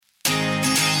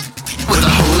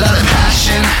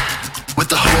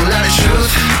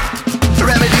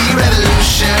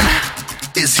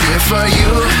here for you.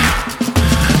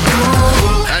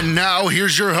 Ooh. And now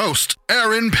here's your host,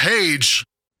 Aaron Page.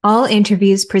 All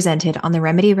interviews presented on the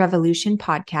Remedy Revolution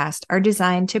podcast are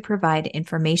designed to provide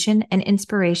information and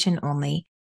inspiration only.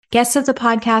 Guests of the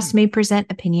podcast may present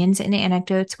opinions and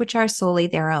anecdotes which are solely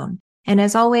their own. And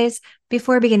as always,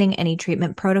 before beginning any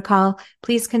treatment protocol,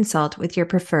 please consult with your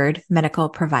preferred medical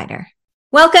provider.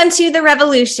 Welcome to the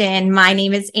Revolution. My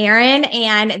name is Erin,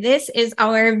 and this is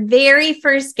our very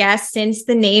first guest since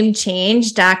the name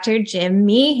change, Dr. Jim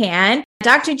Meehan.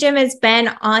 Dr. Jim has been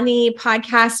on the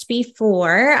podcast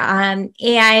before,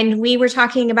 and we were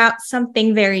talking about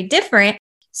something very different.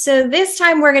 So this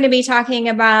time we're going to be talking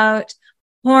about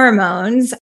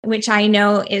hormones, which I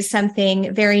know is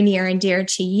something very near and dear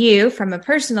to you from a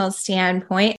personal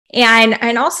standpoint.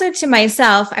 And also to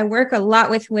myself, I work a lot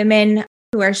with women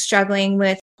who are struggling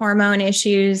with hormone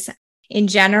issues in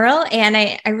general. And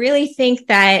I really think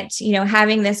that,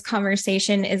 having this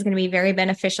conversation is going to be very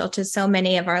beneficial to so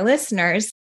many of our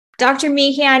listeners. Dr.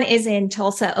 Meehan is in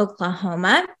Tulsa,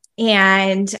 Oklahoma,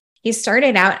 and he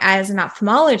started out as an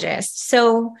ophthalmologist.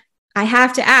 So I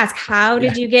have to ask, how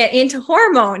did you get into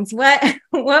hormones? What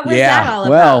was that all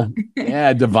about?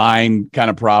 Well, divine kind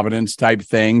of providence type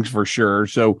things for sure.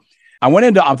 So I went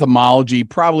into ophthalmology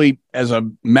probably as a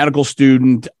medical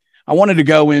student. I wanted to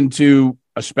go into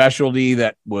a specialty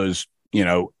that was,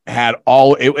 had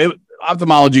all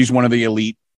ophthalmology is one of the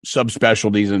elite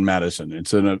subspecialties in medicine.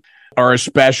 It's a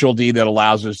specialty that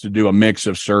allows us to do a mix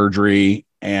of surgery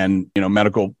and,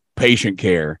 medical patient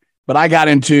care. But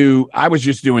I was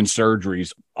just doing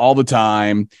surgeries all the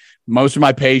time. Most of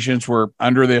my patients were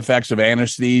under the effects of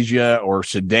anesthesia or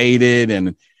sedated,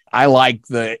 and I like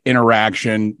the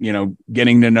interaction,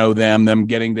 getting to know them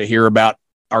getting to hear about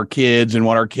our kids and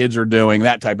what our kids are doing,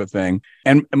 that type of thing.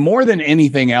 And more than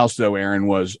anything else, though,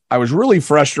 Aaron, I was really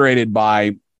frustrated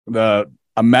by a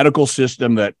medical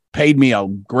system that paid me a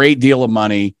great deal of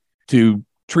money to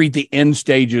treat the end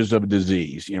stages of a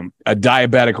disease, a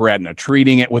diabetic retina,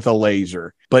 treating it with a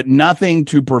laser, but nothing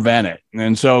to prevent it.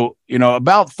 And so,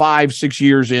 about 5-6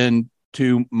 years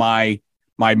into my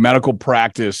medical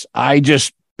practice, I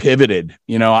just pivoted.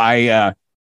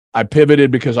 I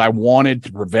pivoted because I wanted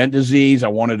to prevent disease. I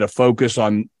wanted to focus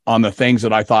on the things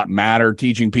that I thought matter,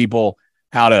 teaching people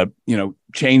how to,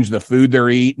 change the food they're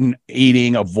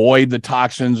eating, avoid the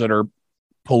toxins that are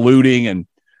polluting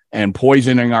and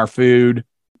poisoning our food,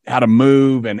 how to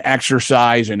move and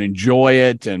exercise and enjoy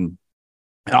it. And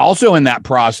also in that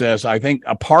process, I think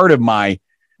a part of my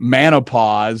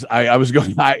menopause, I was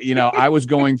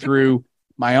going through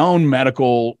my own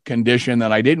medical condition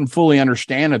that I didn't fully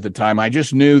understand at the time. I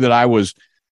just knew that I was,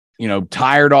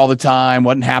 tired all the time,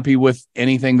 wasn't happy with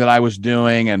anything that I was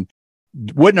doing, and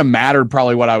wouldn't have mattered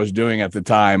probably what I was doing at the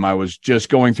time. I was just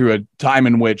going through a time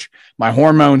in which my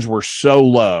hormones were so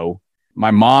low. My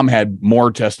mom had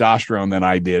more testosterone than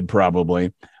I did,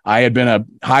 probably. I had been a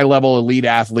high-level elite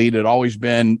athlete, had always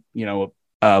been,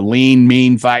 a lean,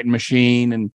 mean fighting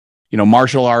machine, and,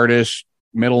 martial artist,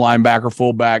 middle linebacker,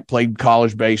 fullback, played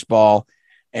college baseball.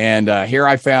 And here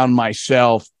I found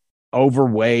myself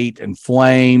overweight,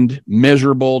 inflamed,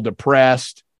 miserable,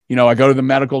 depressed. I go to the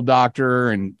medical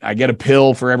doctor and I get a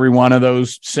pill for every one of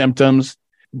those symptoms.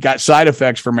 Got side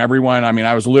effects from everyone. I mean,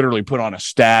 I was literally put on a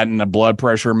statin, a blood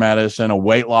pressure medicine, a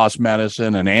weight loss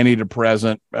medicine, an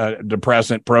antidepressant,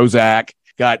 depressant, Prozac.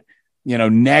 Got,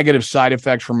 negative side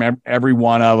effects from every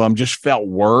one of them. Just felt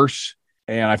worse.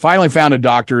 And I finally found a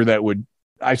doctor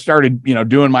I started,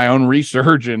 doing my own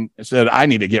research and said, I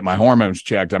need to get my hormones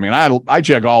checked. I mean, I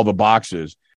check all the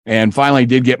boxes, and finally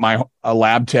did get a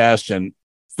lab test and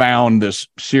found this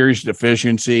serious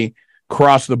deficiency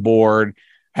across the board.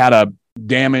 I had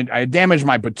damaged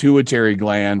my pituitary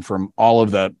gland from all of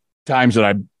the times that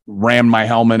I rammed my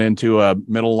helmet into a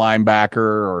middle linebacker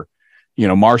or,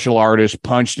 martial artist,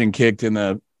 punched and kicked in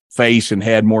the face and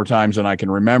head more times than I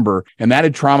can remember. And that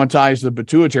had traumatized the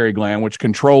pituitary gland, which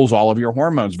controls all of your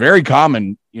hormones. Very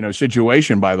common,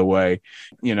 situation, by the way,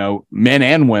 men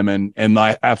and women in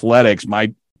athletics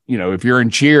might, if you're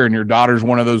in cheer and your daughter's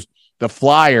one of those, the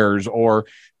flyers or,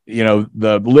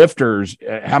 the lifters,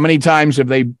 how many times have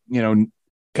they, kind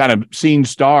of seen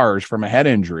stars from a head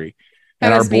injury?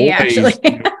 And our boys, actually.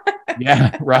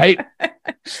 Yeah, right.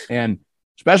 And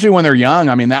especially when they're young.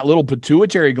 I mean, that little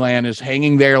pituitary gland is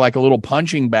hanging there like a little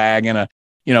punching bag in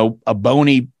a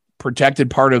bony protected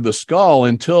part of the skull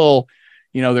until,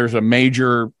 there's a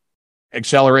major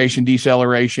acceleration,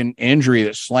 deceleration injury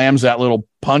that slams that little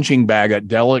punching bag, that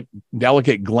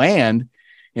delicate gland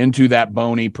into that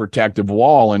bony protective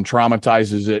wall and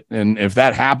traumatizes it. And if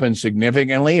that happens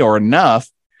significantly or enough,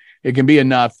 it can be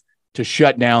enough to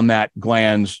shut down that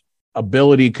gland's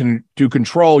ability to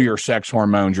control your sex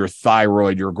hormones, your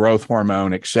thyroid, your growth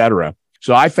hormone, etc.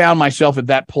 So I found myself at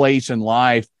that place in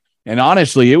life. And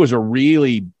honestly, it was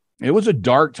a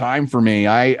dark time for me.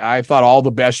 I thought all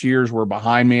the best years were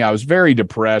behind me. I was very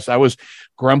depressed. I was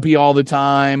grumpy all the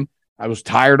time. I was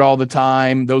tired all the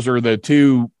time. Those are the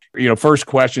two, first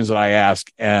questions that I ask,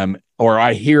 or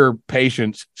I hear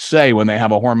patients say when they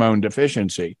have a hormone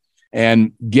deficiency.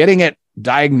 And getting it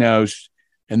diagnosed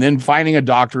and then finding a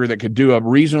doctor that could do a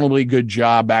reasonably good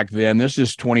job back then, this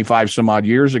is 25 some odd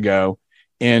years ago,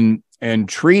 in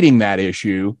treating that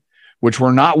issue, which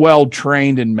we're not well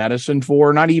trained in medicine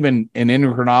for, not even in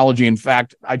endocrinology. In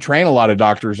fact, I train a lot of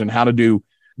doctors in how to do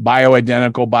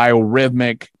bioidentical,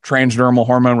 biorhythmic, transdermal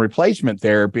hormone replacement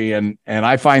therapy. And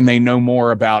I find they know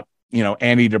more about,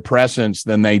 antidepressants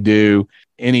than they do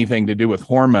anything to do with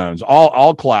hormones.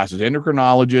 All classes,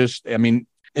 endocrinologists. I mean,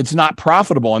 it's not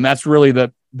profitable. And that's really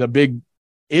the big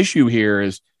issue here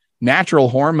is natural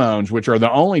hormones, which are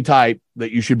the only type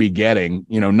that you should be getting,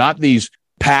 not these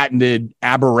patented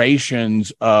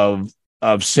aberrations of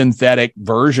synthetic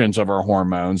versions of our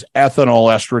hormones, ethanol,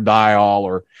 estradiol,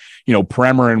 or,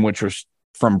 Premarin, which was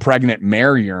from pregnant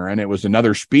mare urine. It was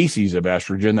another species of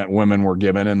estrogen that women were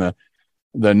given in the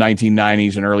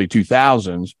 1990s and early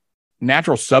 2000s.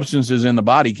 Natural substances in the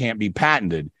body can't be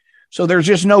patented. So there's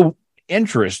just no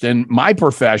interest. And my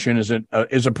profession is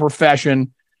a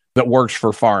profession that works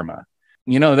for pharma.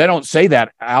 They don't say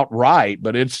that outright,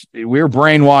 but we're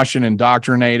brainwashed and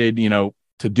indoctrinated,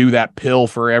 to do that pill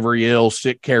for every ill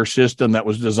sick care system that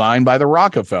was designed by the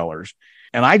Rockefellers.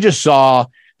 And I just saw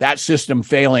that system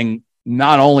failing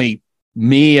not only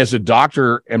me as a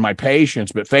doctor and my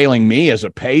patients, but failing me as a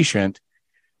patient.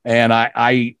 And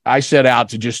I set out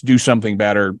to just do something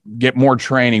better, get more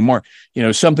training, more,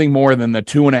 something more than the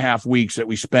 2.5 weeks that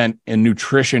we spent in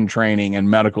nutrition training and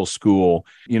medical school,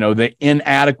 the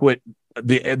inadequate,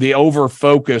 the over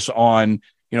focus on,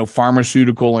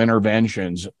 pharmaceutical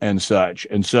interventions and such.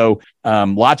 And so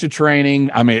lots of training.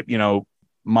 I mean,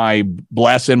 my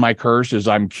bless and my curse is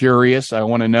I'm curious. I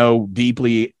want to know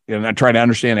deeply, and I try to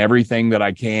understand everything that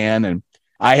I can. And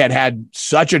I had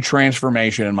such a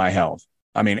transformation in my health.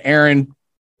 I mean, Aaron,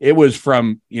 it was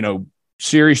from,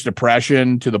 serious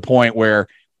depression to the point where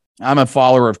I'm a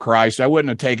follower of Christ. I wouldn't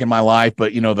have taken my life,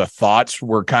 but, the thoughts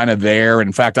were kind of there.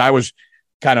 In fact,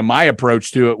 my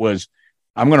approach to it was,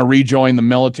 I'm going to rejoin the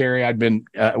military. I'd been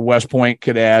a West Point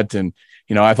cadet. And,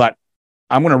 I thought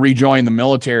I'm going to rejoin the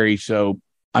military. So,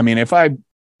 I mean, if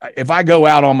I go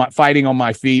out fighting on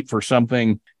my feet for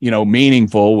something,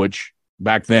 meaningful, which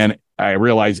back then I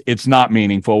realized it's not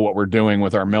meaningful what we're doing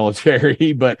with our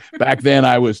military. But back then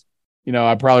I was,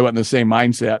 I probably wasn't in the same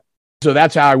mindset. So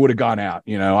that's how I would have gone out.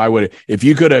 If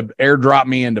you could have airdropped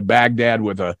me into Baghdad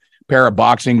with a pair of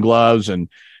boxing gloves and,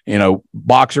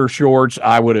 boxer shorts,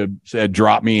 I would have said,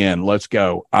 drop me in, let's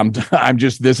go.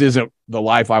 This isn't the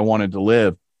life I wanted to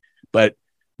live. But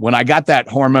when I got that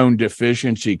hormone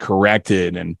deficiency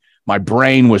corrected and my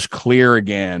brain was clear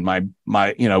again, my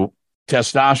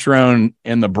testosterone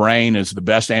in the brain is the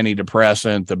best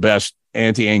antidepressant, the best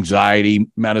anti-anxiety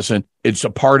medicine. It's a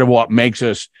part of what makes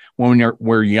us, when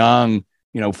we're young,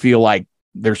 feel like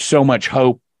there's so much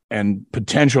hope and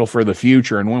potential for the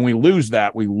future. And when we lose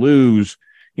that, we lose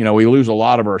a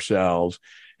lot of ourselves.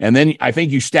 And then I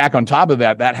think you stack on top of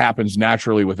that happens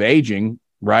naturally with aging,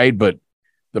 right? But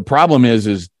the problem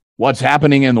is what's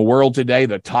happening in the world today,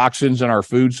 the toxins in our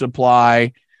food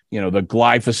supply, the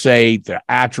glyphosate, the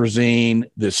atrazine,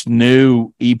 this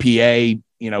new EPA,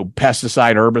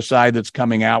 pesticide herbicide that's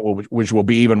coming out, which will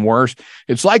be even worse.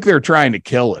 It's like they're trying to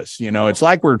kill us. It's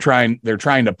like they're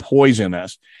trying to poison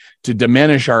us to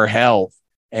diminish our health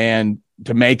and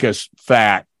to make us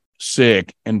fat,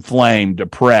 sick, inflamed,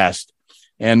 depressed,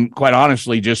 and quite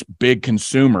honestly, just big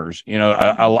consumers.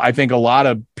 I think a lot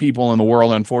of people in the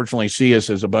world, unfortunately, see us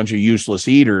as a bunch of useless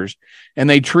eaters, and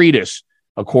they treat us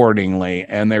accordingly.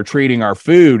 And they're treating our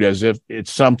food as if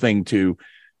it's something to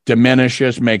diminish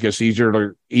us, make us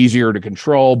easier to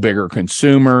control, bigger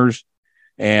consumers.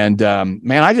 And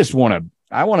man,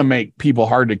 I want to make people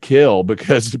hard to kill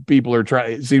because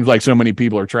it seems like so many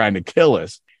people are trying to kill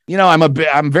us.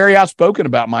 I'm very outspoken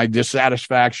about my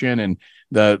dissatisfaction and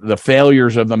the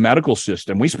failures of the medical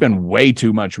system. We spend way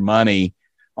too much money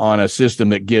on a system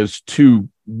that gives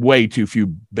way too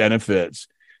few benefits.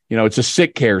 It's a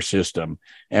sick care system,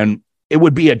 and it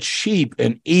would be a cheap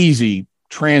and easy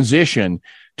transition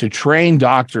to train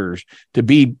doctors to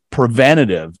be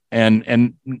preventative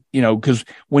and because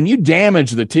when you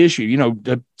damage the tissue,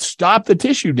 to stop the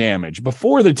tissue damage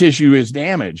before the tissue is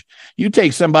damaged, you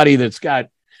take somebody that's got,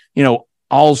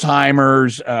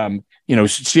 Alzheimer's,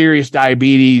 serious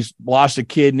diabetes, loss of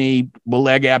kidney,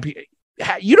 leg amp.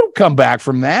 You don't come back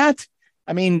from that.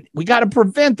 I mean, we got to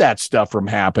prevent that stuff from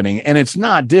happening, and it's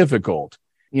not difficult,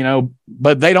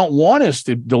 but they don't want us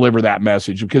to deliver that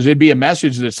message because it'd be a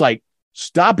message that's like,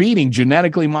 stop eating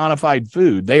genetically modified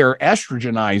food. They are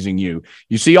estrogenizing you.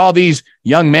 You see all these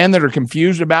young men that are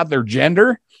confused about their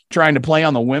gender trying to play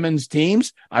on the women's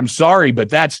teams. I'm sorry, but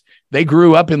they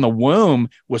grew up in the womb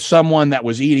with someone that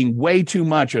was eating way too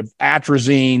much of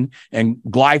atrazine and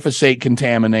glyphosate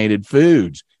contaminated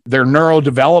foods. Their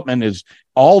neurodevelopment is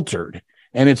altered,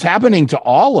 and it's happening to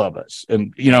all of us.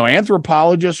 And,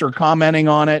 anthropologists are commenting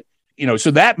on it.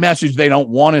 So that message they don't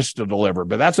want us to deliver,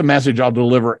 but that's a message I'll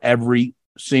deliver every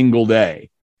single day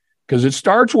because it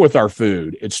starts with our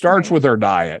food. It starts with our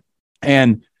diet.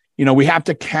 And, we have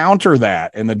to counter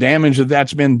that and the damage that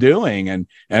that's been doing. And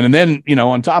then,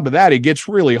 on top of that, it gets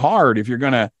really hard if you're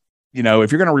going to,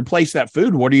 if you're going to replace that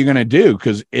food, what are you going to do?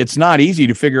 Because it's not easy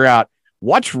to figure out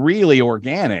what's really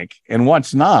organic and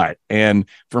what's not. And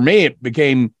for me, it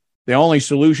became the only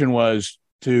solution was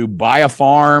to buy a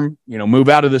farm, move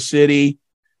out of the city,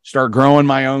 start growing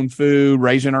my own food,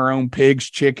 raising our own pigs,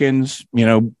 chickens,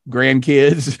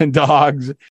 grandkids and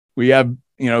dogs. We have,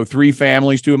 3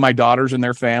 families, 2 of my daughters and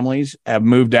their families have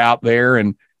moved out there,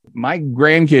 and my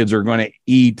grandkids are going to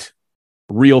eat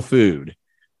real food,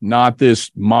 not this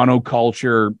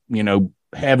monoculture,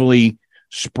 heavily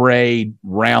sprayed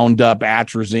Roundup,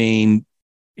 atrazine,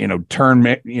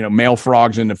 turn, male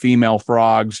frogs into female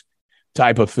frogs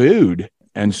type of food.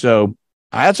 And so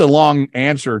that's a long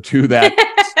answer to that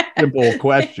simple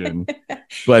question,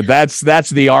 but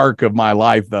that's the arc of my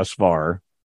life thus far.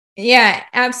 Yeah,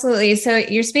 absolutely. So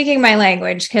you're speaking my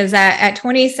language because at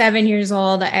 27 years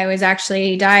old, I was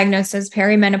actually diagnosed as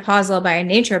perimenopausal by a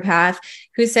naturopath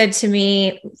who said to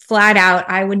me flat out,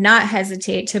 I would not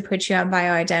hesitate to put you on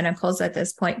bioidenticals at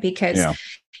this point because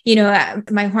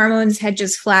my hormones had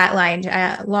just flatlined,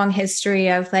 a long history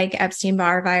of like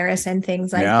Epstein-Barr virus and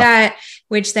things like that,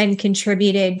 which then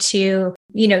contributed to,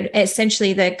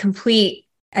 essentially the complete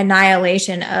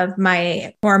annihilation of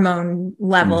my hormone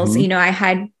levels. Mm-hmm. I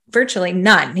had virtually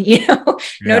none,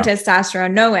 no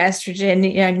testosterone, no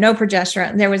estrogen, no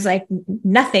progesterone. There was like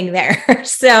nothing there.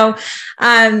 So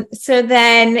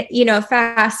then,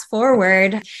 fast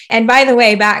forward. And by the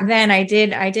way, back then I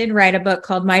did write a book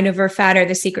called Mind Over Fat or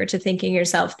The Secret to Thinking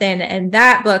Yourself Thin. And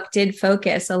that book did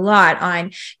focus a lot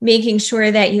on making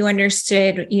sure that you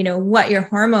understood, what your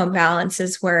hormone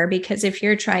balances were, because if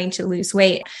you're trying to lose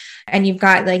weight and you've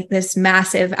got like this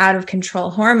massive out of control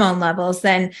hormone levels,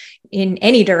 then in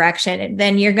any direction,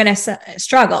 then you're going to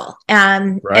struggle.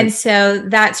 Right. And so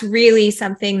that's really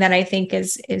something that I think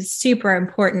is super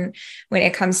important when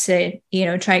it comes to,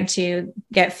 trying to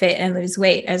get fit and lose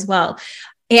weight as well.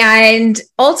 And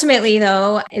ultimately,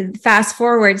 though, fast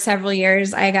forward several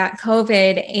years, I got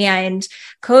COVID, and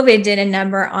COVID did a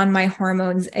number on my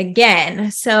hormones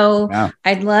again. So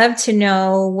I'd love to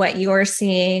know what you're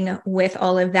seeing with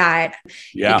all of that.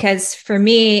 Yeah. Because for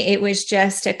me, it was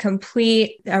just a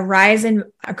rise in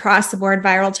across the board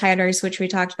viral titers, which we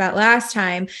talked about last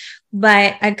time,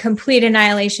 but a complete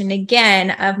annihilation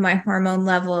again of my hormone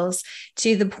levels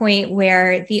to the point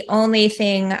where the only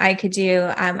thing I could do,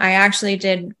 I actually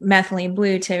did methylene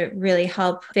blue to really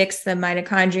help fix the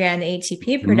mitochondria and the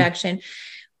ATP production,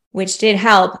 which did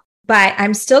help, but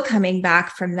I'm still coming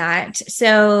back from that.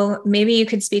 So maybe you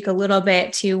could speak a little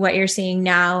bit to what you're seeing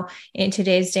now in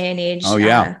today's day and age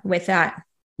with that.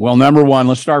 Well, number one,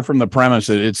 let's start from the premise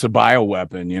that it's a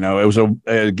bioweapon. It was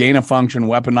a gain-of-function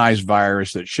weaponized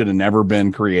virus that should have never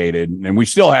been created. And we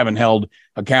still haven't held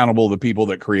accountable the people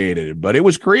that created it. But it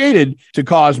was created to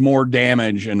cause more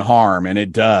damage and harm, and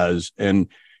it does. And,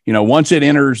 once it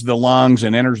enters the lungs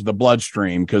and enters the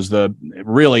bloodstream, because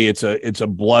it's a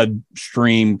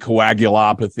bloodstream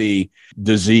coagulopathy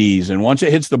disease. And once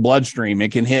it hits the bloodstream,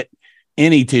 it can hit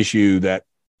any tissue that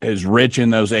is rich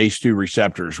in those ACE2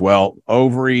 receptors. Well,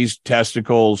 ovaries,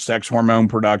 testicles, sex hormone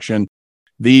production,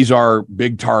 these are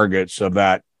big targets of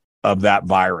that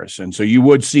virus. And so you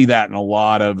would see that in a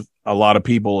lot of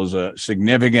people as a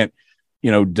significant,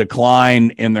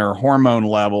 decline in their hormone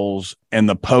levels and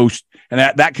the post, and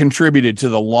that contributed to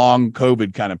the long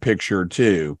COVID kind of picture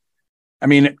too. I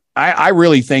mean, I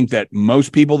really think that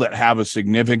most people that have a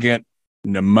significant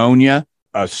pneumonia,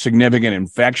 a significant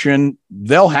infection,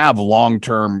 they'll have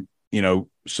long-term,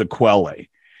 sequelae.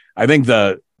 I think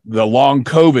the long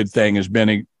COVID thing has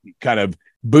been kind of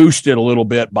boosted a little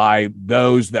bit by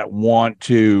those that want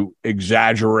to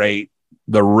exaggerate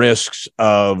the risks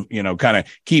of, kind of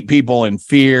keep people in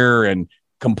fear and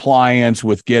compliance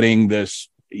with getting this,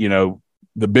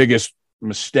 the biggest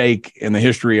mistake in the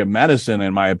history of medicine,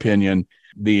 in my opinion,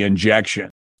 the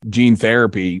gene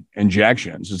therapy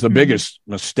injections is the biggest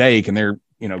mistake, and they're,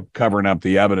 covering up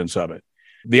the evidence of it.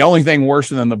 The only thing worse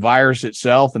than the virus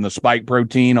itself and the spike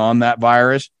protein on that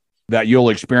virus that you'll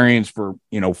experience for,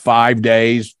 5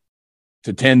 days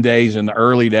to 10 days in the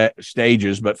early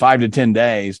stages, but 5 to 10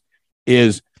 days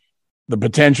is the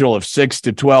potential of 6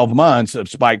 to 12 months of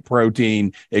spike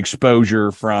protein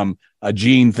exposure from a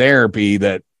gene therapy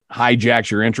that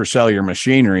hijacks your intracellular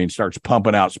machinery and starts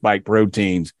pumping out spike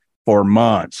proteins for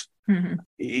months,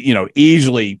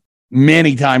 easily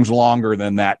many times longer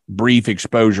than that brief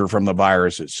exposure from the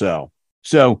virus itself.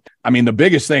 So, the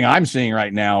biggest thing I'm seeing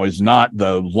right now is not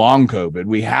the long COVID.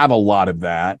 We have a lot of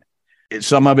that.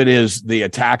 Some of it is the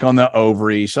attack on the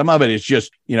ovary. Some of it is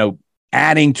just,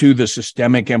 adding to the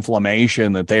systemic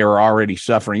inflammation that they are already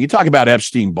suffering. You talk about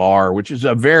Epstein-Barr, which is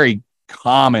a very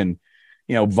common,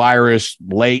 virus,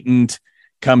 latent,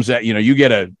 comes at, you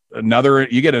get an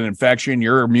infection,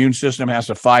 your immune system has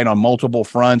to fight on multiple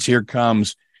fronts. Here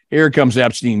comes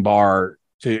Epstein-Barr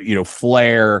to,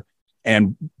 flare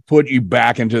and put you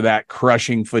back into that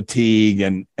crushing fatigue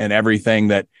and everything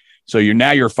that, so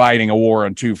you're fighting a war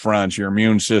on two fronts. Your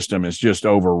immune system is just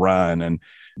overrun. And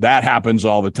that happens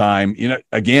all the time.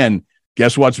 Again,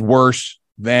 guess what's worse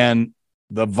than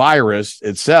the virus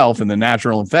itself and the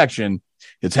natural infection?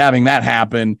 It's having that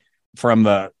happen from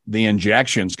the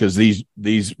injections, because these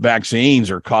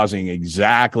vaccines are causing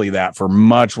exactly that for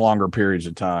much longer periods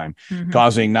of time,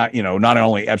 causing not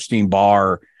only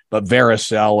Epstein-Barr, but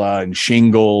varicella and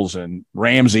shingles and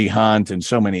Ramsay Hunt and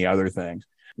so many other things.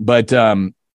 But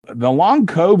the long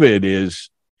COVID is,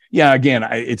 again,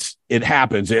 it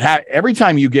happens. Every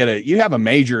time you have a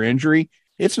major injury,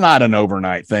 it's not an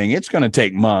overnight thing. It's going to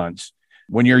take months.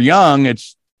 When you're young,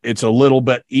 it's a little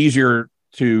bit easier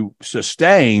to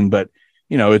sustain, but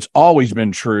it's always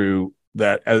been true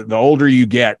that the older you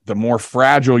get, the more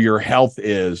fragile your health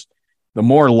is, the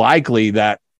more likely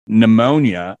that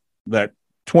pneumonia that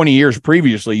 20 years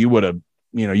previously you would have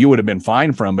been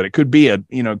fine from, but it could be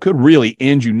could really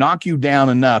end you, knock you down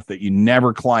enough that you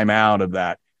never climb out of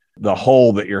the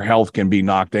hole that your health can be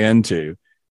knocked into.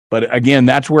 But again,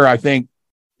 that's where I think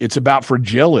it's about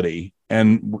fragility,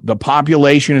 and the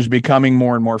population is becoming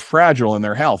more and more fragile in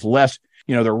their health.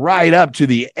 They're right up to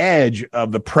the edge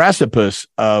of the precipice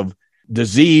of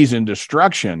disease and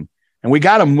destruction. And we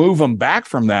got to move them back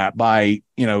from that by,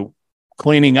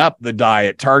 cleaning up the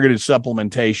diet, targeted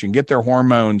supplementation, get their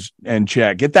hormones in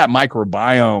check, get that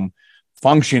microbiome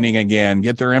functioning again,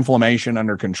 get their inflammation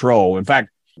under control. In fact,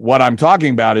 what I'm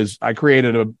talking about is I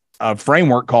created a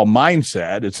framework called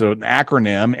Mindset. It's an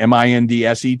acronym,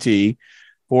 MINDSET,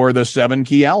 for the 7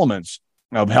 key elements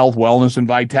of health, wellness, and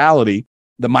vitality.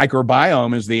 The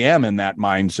microbiome is the M in that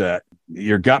mindset.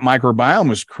 Your gut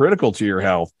microbiome is critical to your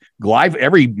health.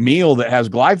 Every meal that has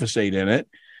glyphosate in it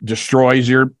destroys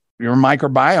your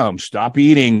microbiome. Stop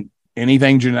eating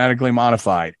anything genetically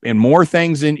modified. And more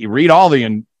things you read all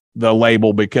the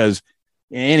label, because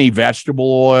any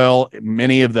vegetable oil,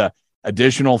 many of the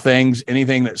additional things,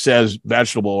 anything that says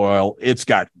vegetable oil, it's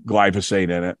got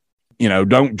glyphosate in it.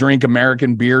 Don't drink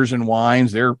American beers and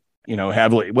wines. They're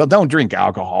heavily, don't drink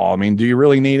alcohol. Do you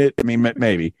really need it?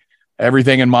 Maybe.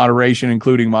 Everything in moderation,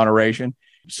 including moderation,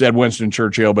 said Winston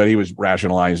Churchill, but he was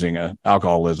rationalizing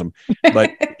alcoholism.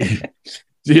 But,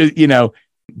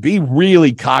 be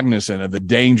really cognizant of the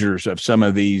dangers of some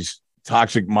of these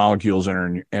toxic molecules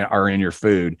that are in your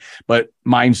food. But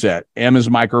mindset, M is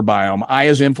microbiome, I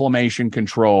is inflammation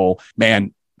control.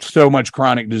 Man, so much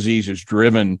chronic disease is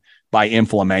driven by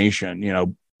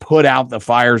inflammation. Put out the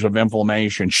fires of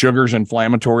inflammation. Sugar's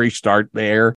inflammatory, start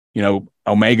there.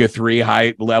 Omega-3,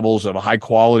 high levels of high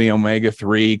quality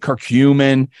omega-3,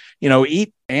 curcumin,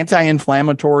 eat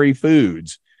anti-inflammatory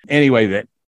foods. Anyway, that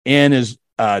N is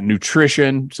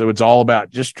nutrition. So it's all about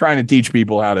just trying to teach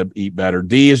people how to eat better.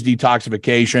 D is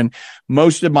detoxification.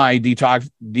 Most of my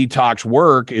detox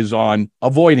work is on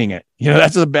avoiding it.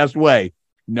 That's the best way.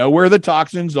 Know where the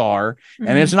toxins are.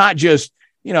 And it's not just,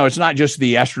 the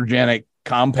estrogenic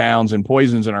compounds and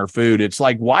poisons in our food. It's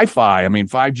like Wi-Fi.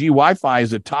 5G Wi-Fi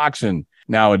is a toxin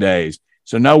nowadays.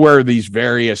 So know where these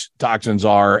various toxins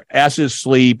are. S is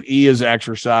sleep, E is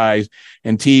exercise,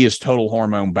 and T is total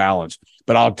hormone balance.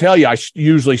 But I'll tell you, I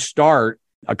usually start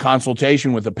a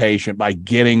consultation with a patient by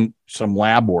getting some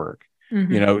lab work,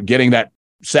 getting that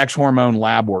sex hormone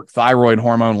lab work, thyroid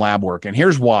hormone lab work. And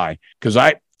here's why. Because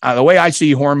the way I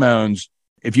see hormones,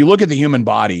 if you look at the human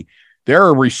body, there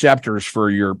are receptors for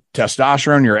your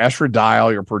testosterone, your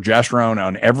estradiol, your progesterone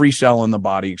on every cell in the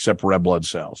body except red blood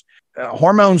cells.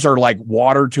 Hormones are like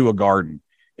water to a garden.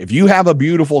 If you have a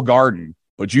beautiful garden,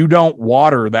 but you don't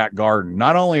water that garden,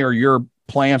 not only are your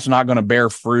plants not going to bear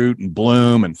fruit and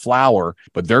bloom and flower,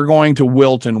 but they're going to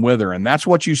wilt and wither. And that's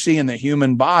what you see in the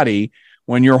human body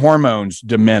when your hormones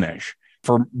diminish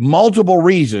for multiple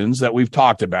reasons that we've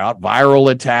talked about: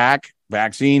 viral attack,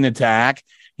 vaccine attack,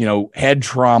 head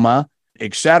trauma,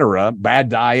 etc., bad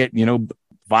diet,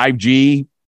 5G.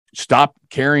 Stop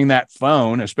carrying that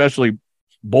phone, especially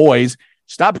boys.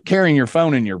 Stop carrying your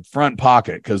phone in your front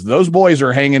pocket, because those boys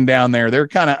are hanging down there. They're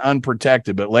kind of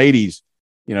unprotected, but ladies,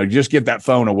 just get that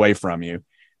phone away from you.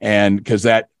 And because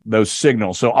those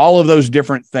signals. So all of those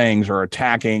different things are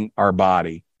attacking our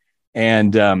body.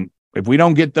 And if we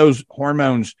don't get those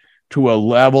hormones to a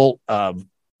level of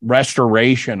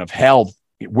restoration of health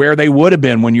where they would have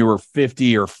been when you were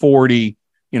 50 or 40,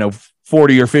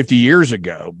 40 or 50 years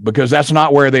ago, because that's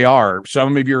not where they are.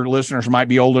 Some of your listeners might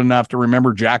be old enough to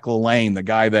remember Jack LaLanne, the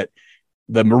guy the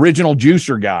original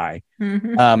juicer guy.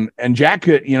 Mm-hmm. And Jack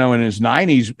could, in his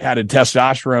 90s had a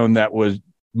testosterone that was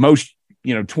most,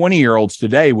 20-year-olds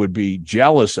today would be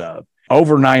jealous of,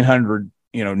 over 900,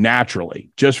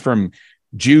 naturally, just from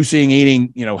juicing,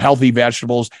 eating, healthy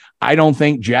vegetables. I don't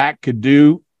think Jack could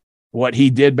do what he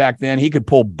did back then. He could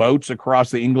pull boats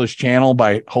across the English Channel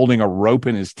by holding a rope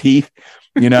in his teeth,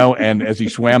 and as he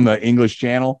swam the English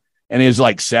Channel. And his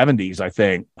 70s, I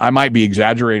think. I might be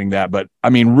exaggerating that, but I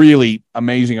mean, really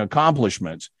amazing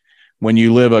accomplishments when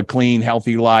you live a clean,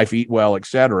 healthy life, eat well,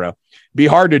 etc. Be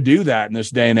hard to do that in this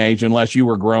day and age unless you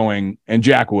were growing, and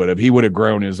Jack would have. He would have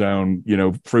grown his own,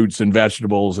 fruits and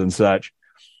vegetables and such.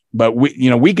 But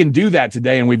we can do that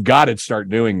today, and we've got to start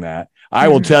doing that. I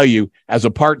will tell you, as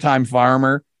a part-time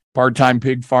farmer, part-time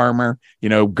pig farmer,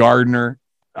 gardener,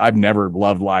 I've never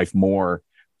loved life more.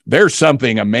 There's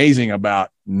something amazing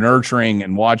about nurturing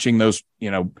and watching those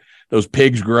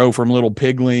pigs grow from little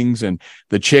piglings, and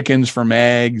the chickens from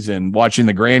eggs, and watching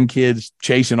the grandkids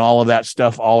chasing all of that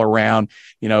stuff all around,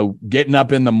 getting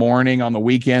up in the morning on the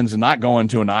weekends and not going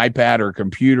to an iPad or a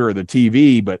computer or the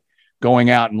TV, but going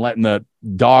out and letting the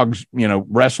dogs,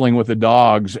 wrestling with the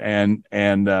dogs and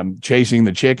chasing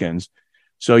the chickens.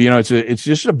 So, it's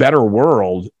just a better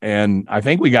world. And I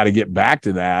think we got to get back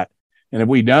to that. And if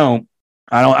we don't,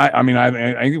 I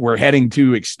think we're heading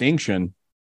to extinction.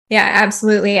 Yeah,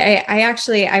 absolutely.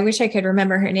 I wish I could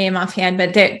remember her name offhand,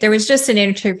 but there was just an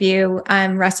interview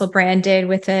Russell Brand did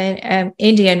with an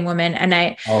Indian woman, and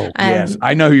yes,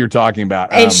 I know who you're talking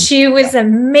about. And she was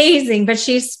amazing, but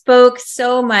she spoke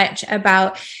so much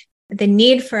about the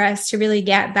need for us to really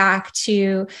get back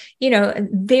to,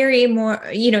 very more,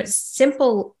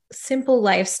 simple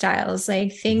lifestyles,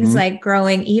 like things like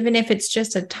growing, even if it's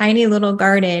just a tiny little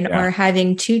garden, or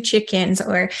having 2 chickens,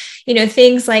 or,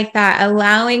 things like that,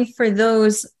 allowing for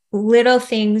those little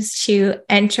things to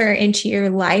enter into your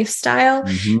lifestyle,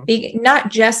 not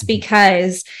just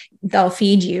because they'll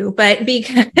feed you, but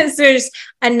because there's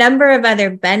a number of other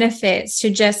benefits to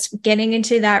just getting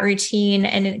into that routine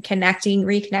and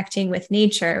reconnecting with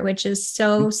nature, which is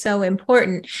so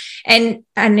important. And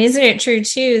isn't it true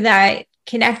too that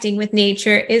connecting with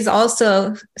nature is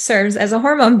also serves as a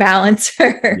hormone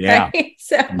balancer? Yeah. Right?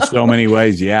 In so many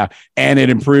ways. Yeah. And it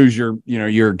improves your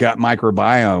gut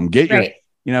microbiome.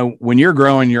 When you're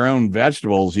growing your own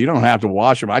vegetables, you don't have to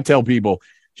wash them. I tell people,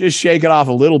 just shake it off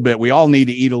a little bit. We all need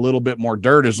to eat a little bit more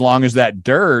dirt, as long as that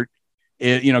dirt,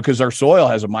 because our soil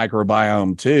has a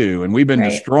microbiome too. And we've been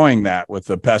destroying that with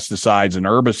the pesticides and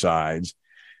herbicides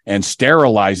and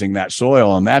sterilizing that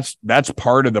soil. And that's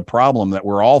part of the problem that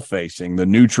we're all facing. The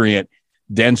nutrient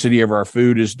density of our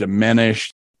food is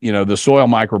diminished. The soil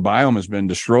microbiome has been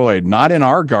destroyed, not in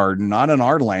our garden, not in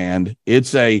our land.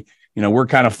 It's we're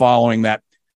kind of following that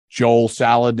Joel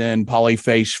Salatin,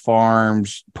 Polyface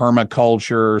Farms,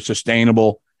 permaculture,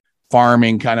 sustainable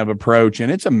farming kind of approach. And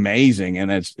it's amazing.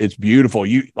 And it's beautiful.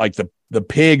 The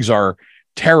pigs are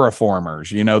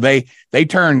terraformers. They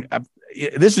turn,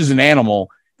 this is an animal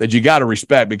that you got to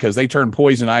respect, because they turn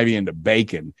poison ivy into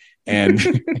bacon. And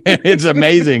it's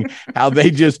amazing how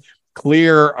they just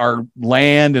clear our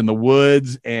land and the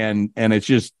woods. And it's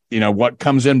just, what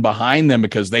comes in behind them,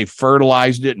 because they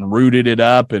fertilized it and rooted it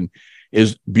up, and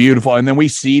is beautiful. And then we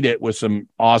seed it with some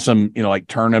awesome, like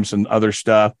turnips and other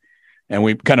stuff. And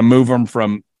we kind of move them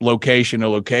from location to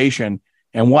location.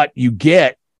 And what you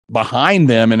get behind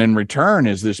them and in return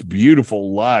is this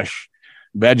beautiful, lush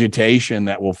vegetation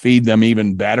that will feed them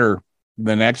even better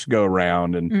the next go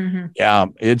round. And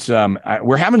it's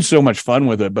we're having so much fun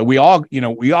with it, but we all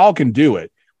can do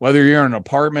it. Whether you're in an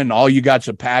apartment and all you got's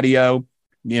a patio,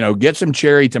 get some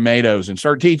cherry tomatoes and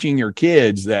start teaching your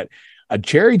kids that a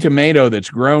cherry tomato that's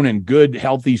grown in good,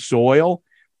 healthy soil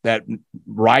that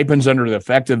ripens under the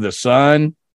effect of the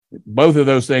sun. Both of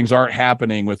those things aren't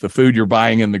happening with the food you're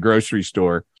buying in the grocery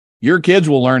store. Your kids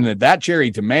will learn that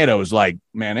cherry tomato is like,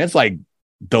 man, it's like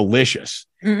delicious.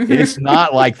 Mm-hmm. It's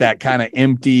not like that kind of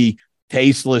empty,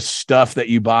 tasteless stuff that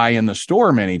you buy in the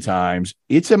store many times.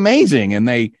 It's amazing. And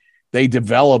they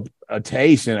develop a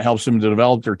taste, and it helps them to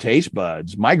develop their taste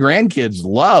buds. My grandkids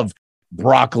love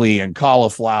broccoli and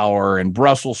cauliflower and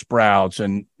Brussels sprouts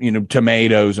and,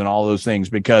 tomatoes and all those things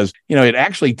because, it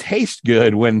actually tastes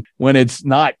good when it's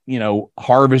not,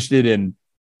 harvested in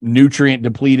nutrient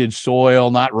depleted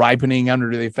soil, not ripening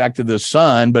under the effect of the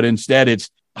sun, but instead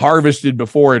it's harvested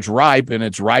before it's ripe, and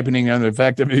it's ripening under the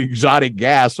effect of exotic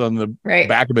gas on the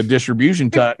back of a distribution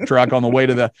truck on the way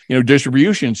to the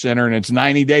distribution center, and it's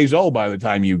 90 days old by the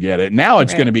time you get it. Now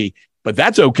it's going to be, but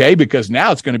that's okay because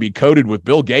now it's going to be coated with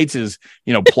Bill Gates's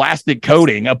plastic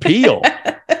coating appeal.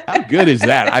 How good is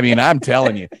that? I mean, I'm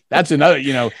telling you, that's another,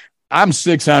 I'm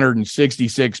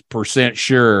 666%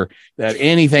 sure that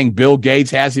anything Bill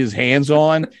Gates has his hands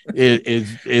on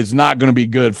is not going to be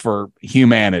good for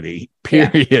humanity,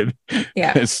 period.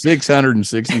 Yeah.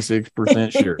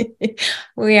 666% sure.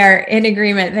 We are in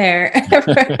agreement there.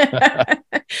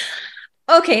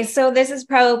 Okay, so this is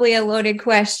probably a loaded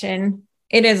question.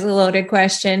 It is a loaded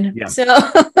question. Yeah. So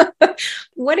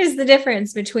what is the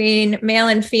difference between male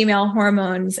and female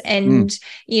hormones? And,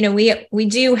 we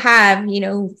do have,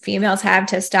 females have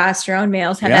testosterone,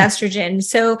 males have estrogen.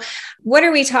 So what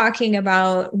are we talking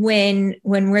about when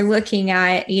we're looking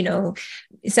at,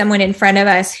 someone in front of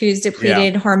us who's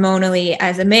depleted hormonally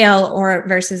as a male or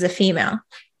versus a female?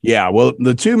 Yeah. Well,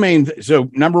 the two main, so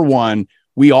number one,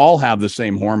 we all have the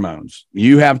same hormones.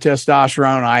 You have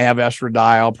testosterone, I have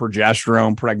estradiol,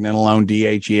 progesterone, pregnenolone,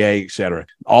 DHEA, et cetera.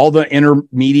 All the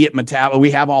intermediate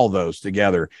we have all those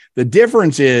together. The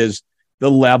difference is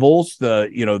the levels,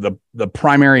 the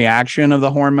primary action of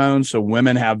the hormones. So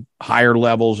women have higher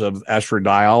levels of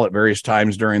estradiol at various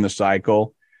times during the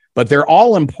cycle, but they're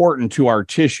all important to our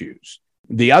tissues.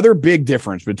 The other big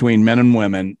difference between men and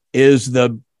women is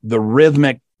the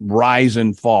rhythmic rise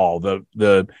and fall,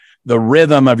 the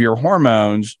rhythm of your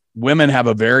hormones. Women have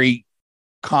a very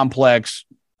complex,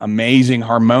 amazing,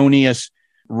 harmonious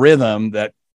rhythm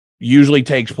that usually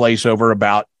takes place over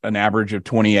about an average of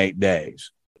 28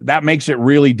 days. That makes it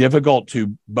really difficult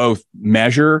to both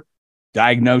measure,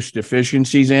 diagnose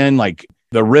deficiencies in, like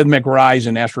the rhythmic rise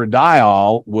in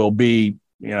estradiol will be,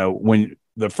 when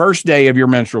the first day of your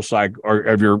menstrual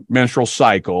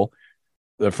cycle,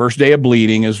 the first day of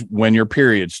bleeding is when your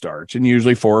period starts, and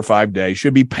usually 4 or 5 days.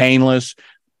 Should be painless,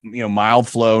 mild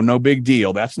flow, no big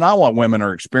deal. That's not what women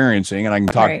are experiencing, and I can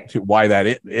talk to why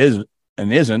that is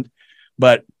and isn't.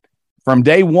 But from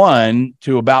day 1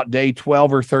 to about day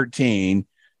 12 or 13,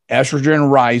 estrogen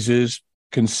rises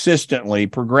consistently,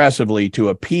 progressively to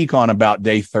a peak on about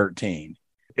day 13.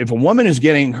 If a woman is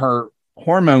getting her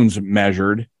hormones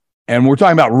measured, and we're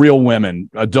talking about real women,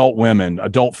 adult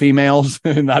females,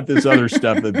 not this other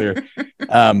stuff that they're.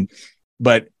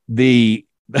 But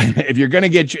if you're going to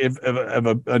get, if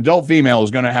an adult female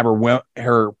is going to have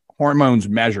her hormones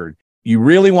measured, you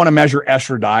really want to measure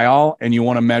estradiol, and you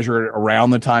want to measure it around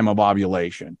the time of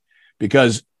ovulation,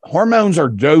 because hormones are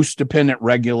dose-dependent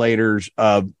regulators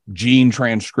of gene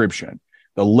transcription.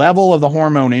 The level of the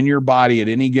hormone in your body at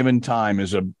any given time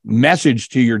is a message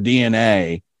to your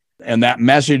DNA, and that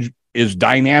message is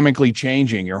dynamically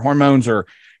changing. Your hormones are,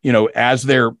 as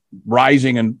they're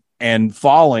rising and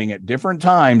falling at different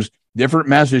times, different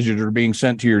messages are being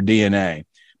sent to your DNA.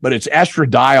 But it's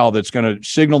estradiol that's going to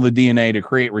signal the DNA to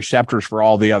create receptors for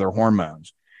all the other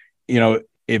hormones.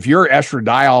 If your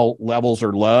estradiol levels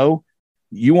are low,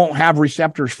 you won't have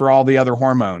receptors for all the other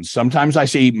hormones.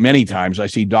 Many times I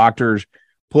see doctors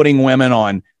putting women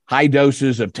on high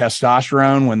doses of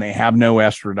testosterone when they have no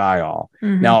estradiol.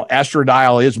 Mm-hmm. Now,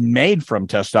 estradiol is made from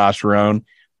testosterone,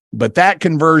 but that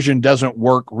conversion doesn't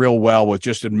work real well with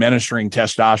just administering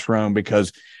testosterone,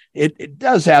 because it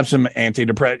does have some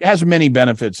antidepressant. It has many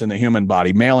benefits in the human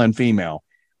body, male and female.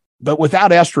 But without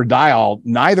estradiol,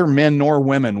 neither men nor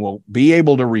women will be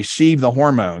able to receive the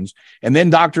hormones. And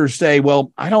then doctors say,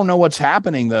 well, I don't know what's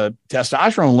happening. The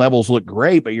testosterone levels look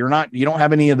great, but you don't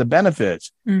have any of the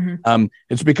benefits. Mm-hmm.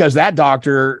 It's because that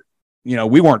doctor,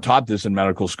 we weren't taught this in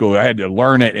medical school. I had to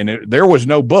learn it, and there was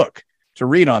no book to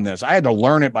read on this. I had to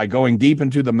learn it by going deep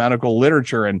into the medical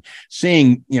literature and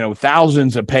seeing,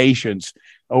 thousands of patients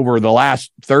over the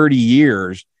last 30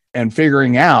 years and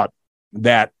figuring out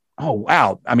that oh,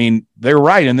 wow. I mean, they're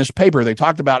right. In this paper, they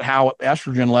talked about how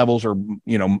estrogen levels are,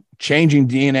 changing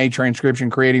DNA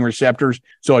transcription, creating receptors.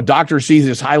 So a doctor sees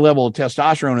this high level of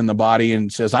testosterone in the body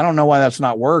and says, I don't know why that's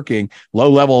not working,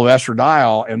 low level of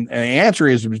estradiol. And the answer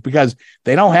is because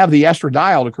they don't have the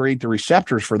estradiol to create the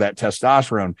receptors for that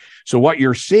testosterone. So what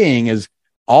you're seeing is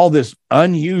all this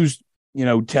unused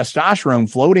testosterone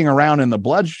floating around in the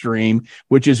bloodstream,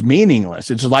 which is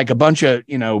meaningless. It's like a bunch of,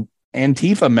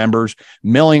 Antifa members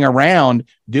milling around,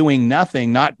 doing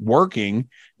nothing, not working.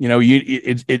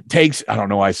 It takes, I don't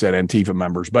know why I said Antifa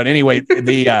members, but anyway,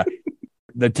 the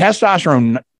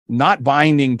testosterone not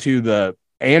binding to the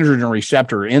androgen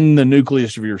receptor in the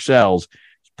nucleus of your cells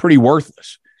is pretty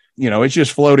worthless. It's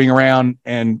just floating around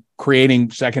and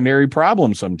creating secondary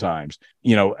problems sometimes.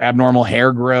 Abnormal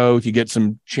hair growth, you get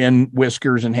some chin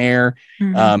whiskers and hair.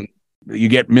 Mm-hmm. You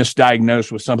get misdiagnosed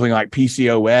with something like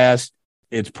PCOS.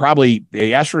 It's probably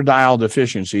the estradiol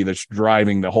deficiency that's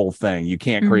driving the whole thing. You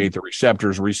can't create the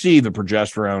receptors, receive the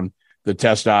progesterone, the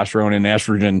testosterone, and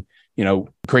estrogen,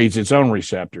 creates its own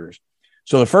receptors.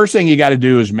 So the first thing you got to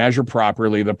do is measure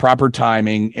properly, the proper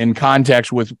timing in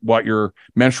context with what your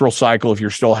menstrual cycle, if you're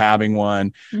still having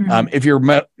one. Mm-hmm. If you're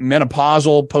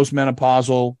menopausal,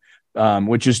 postmenopausal,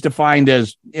 which is defined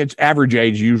as its average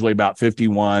age, usually about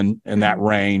 51 in that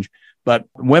range. But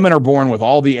women are born with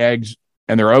all the eggs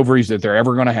and their ovaries that they're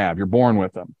ever going to have. You're born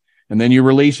with them. And then you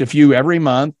release a few every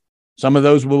month. Some of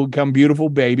those will become beautiful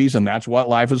babies, and that's what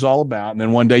life is all about. And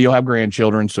then one day you'll have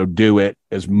grandchildren, so do it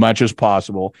as much as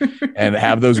possible and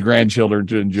have those grandchildren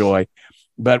to enjoy.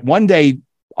 But one day,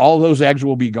 all those eggs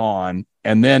will be gone,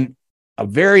 and then a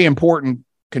very important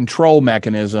control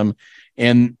mechanism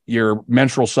in your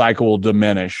menstrual cycle will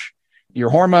diminish. Your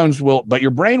hormones will, but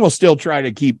your brain will still try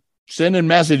to keep sending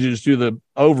messages to the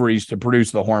ovaries to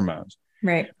produce the hormones.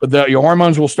 Right. But your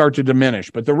hormones will start to diminish,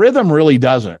 but the rhythm really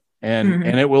doesn't. And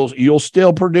you'll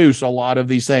still produce a lot of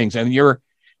these things. And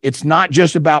it's not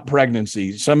just about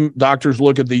pregnancy. Some doctors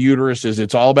look at the uterus as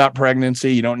it's all about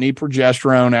pregnancy. You don't need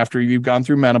progesterone after you've gone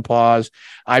through menopause.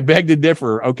 I beg to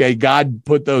differ. Okay, God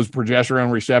put those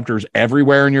progesterone receptors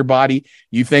everywhere in your body.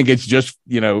 You think it's just,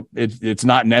 it's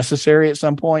not necessary at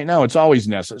some point? No, it's always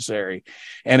necessary.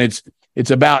 And it's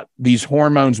about these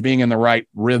hormones being in the right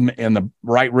rhythm and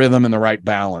the right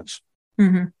balance.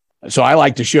 Mm-hmm. So I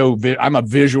like to show, I'm a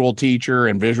visual teacher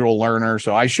and visual learner.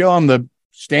 So I show them the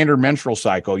standard menstrual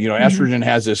cycle. Estrogen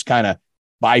has this kind of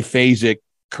biphasic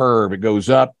curve. It goes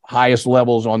up, highest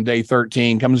levels on day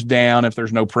 13, comes down. If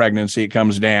there's no pregnancy, it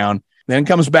comes down, then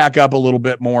comes back up a little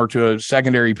bit more to a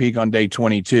secondary peak on day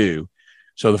 22.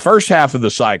 So the first half of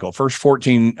the cycle, first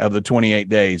 14 of the 28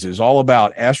 days is all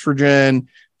about estrogen.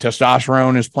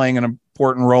 Testosterone is playing an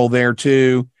important role there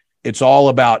too. It's all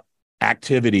about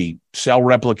activity, cell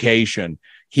replication,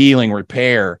 healing,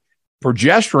 repair.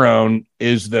 Progesterone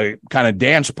is the kind of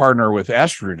dance partner with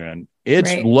estrogen.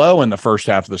 It's low in the first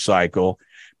half of the cycle,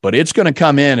 but it's going to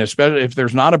come in, especially if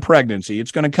there's not a pregnancy, it's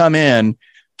going to come in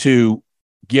to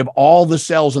give all the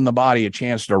cells in the body a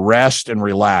chance to rest and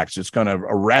relax. It's going to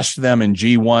arrest them in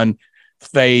G1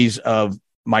 phase of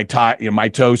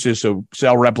mitosis, so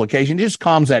cell replication. It just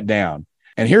calms that down.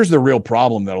 And here's the real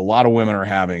problem that a lot of women are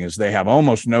having is they have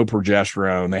almost no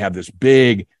progesterone. They have this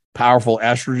big, powerful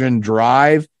estrogen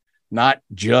drive, not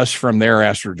just from their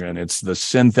estrogen. It's the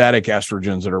synthetic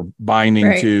estrogens that are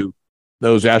binding to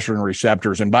those estrogen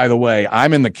receptors. And by the way,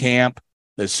 I'm in the camp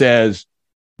that says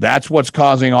that's what's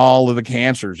causing all of the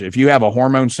cancers. If you have a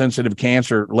hormone-sensitive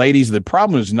cancer, ladies, the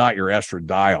problem is not your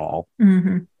estradiol.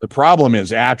 Mm-hmm. The problem is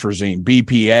atrazine,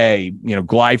 BPA,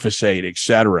 glyphosate, et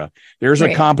cetera. There's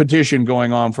a competition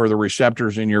going on for the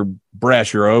receptors in your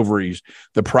breast, your ovaries,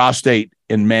 the prostate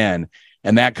in men.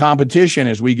 And that competition,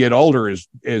 as we get older,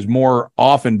 is more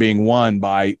often being won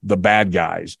by the bad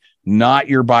guys, not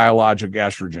your biologic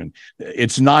estrogen.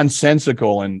 It's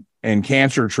nonsensical in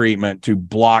cancer treatment to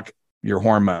block your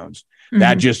hormones. Mm-hmm.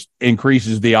 That just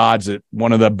increases the odds that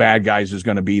one of the bad guys is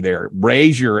going to be there.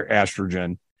 Raise your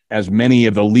estrogen, as many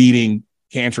of the leading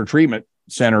cancer treatment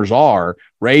centers are.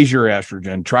 Raise your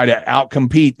estrogen, try to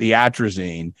outcompete the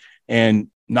atrazine. And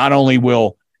not only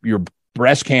will your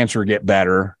breast cancer get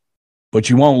better, but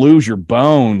you won't lose your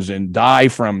bones and die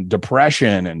from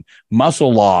depression and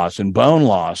muscle loss and bone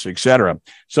loss, et cetera.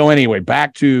 So anyway,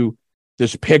 back to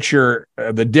this picture,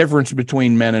 the difference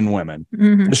between men and women.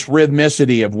 Mm-hmm. This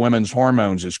rhythmicity of women's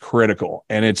hormones is critical.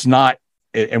 And it's not,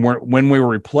 and when we were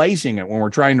replacing it, when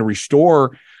we're trying to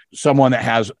restore someone that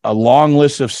has a long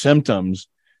list of symptoms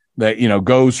that,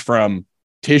 goes from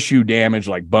tissue damage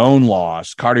like bone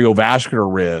loss,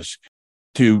 cardiovascular risk,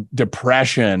 to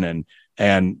depression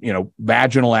and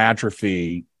vaginal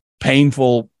atrophy,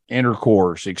 painful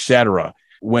intercourse, etc.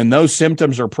 When those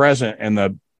symptoms are present and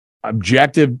the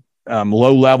objective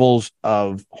low levels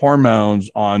of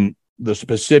hormones on the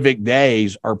specific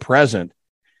days are present,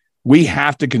 we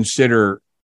have to consider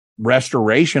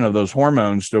restoration of those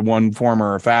hormones to one form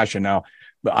or fashion. Now,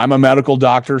 I'm a medical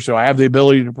doctor, so I have the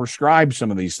ability to prescribe some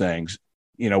of these things.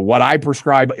 What I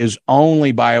prescribe is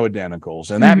only bioidenticals.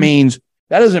 And that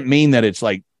doesn't mean that it's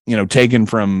like, taken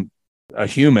from a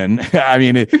human. I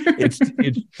mean, it's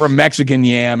from Mexican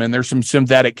yam, and there's some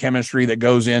synthetic chemistry that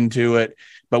goes into it,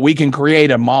 but we can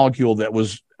create a molecule that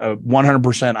was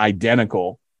 100%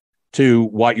 identical to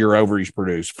what your ovaries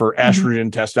produce for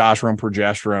estrogen, testosterone,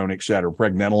 progesterone, et cetera,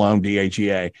 pregnenolone,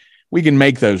 DHEA. We can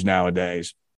make those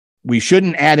nowadays. We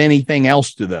shouldn't add anything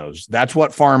else to those. That's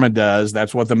what pharma does.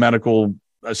 That's what the medical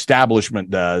establishment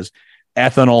does.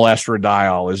 Ethinyl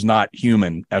estradiol is not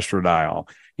human estradiol.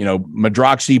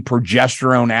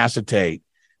 Medroxyprogesterone acetate.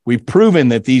 We've proven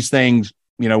that these things,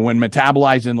 when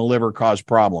metabolized in the liver, cause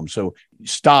problems. So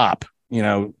stop.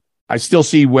 I still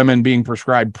see women being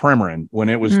prescribed Premarin when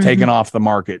it was taken off the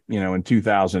market, in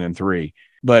 2003.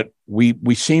 But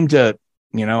we seem to,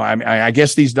 I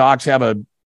guess these docs have a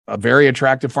very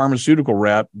attractive pharmaceutical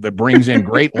rep that brings in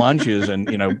great lunches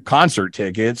and, concert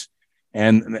tickets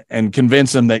and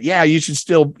convince them that, yeah, you should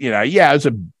still,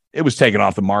 it was taken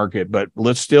off the market, but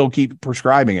let's still keep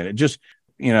prescribing it. It just,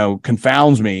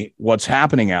 confounds me what's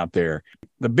happening out there.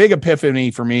 The big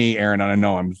epiphany for me, Aaron, and I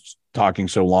know I'm talking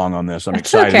so long on this, I'm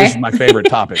excited. Okay. This is my favorite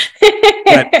topic.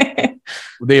 But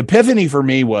the epiphany for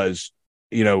me was,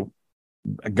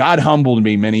 God humbled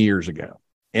me many years ago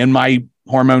in my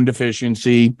hormone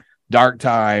deficiency, dark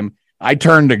time. I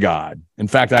turned to God. In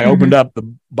fact, I opened up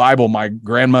the Bible my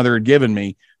grandmother had given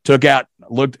me, took out,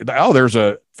 looked, there's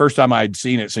a first time I'd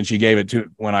seen it since she gave it to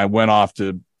when I went off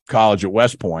to college at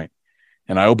West Point.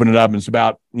 And I opened it up and it's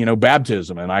about,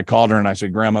 baptism. And I called her and I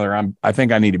said, Grandmother, I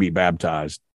think I need to be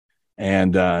baptized.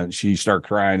 And she started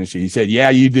crying and she said, yeah,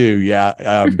 you do.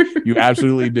 Yeah, you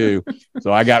absolutely do.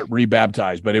 So I got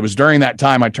rebaptized. But it was during that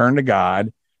time I turned to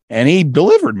God and he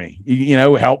delivered me,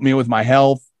 helped me with my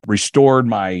health, restored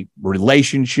my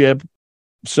relationship,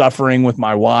 suffering with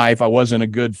my wife. I wasn't a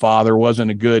good father, wasn't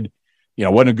a good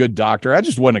doctor. I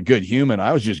just wasn't a good human.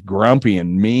 I was just grumpy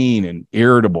and mean and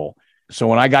irritable. So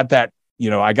when I got that,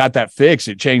 I got that fix,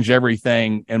 it changed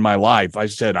everything in my life. I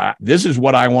said, this is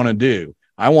what I want to do.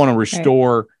 I want to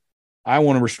restore, right. I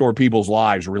want to restore people's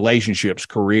lives, relationships,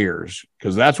 careers,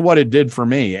 because that's what it did for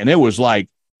me. And it was like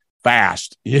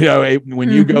fast,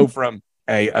 when you go from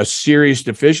a serious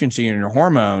deficiency in your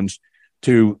hormones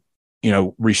to,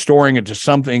 restoring it to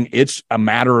something, it's a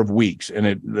matter of weeks.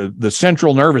 And the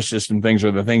central nervous system things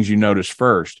are the things you notice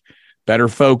first. Better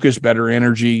focus, better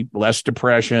energy, less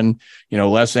depression,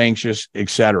 less anxious,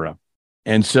 etc.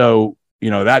 And so,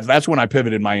 that's when I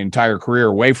pivoted my entire career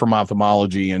away from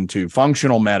ophthalmology into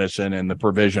functional medicine and the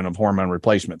provision of hormone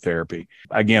replacement therapy.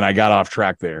 Again, I got off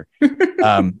track there.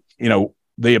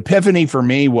 The epiphany for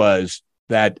me was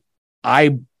that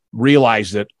I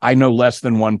realized that I know less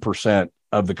than 1%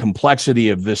 of the complexity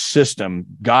of this system.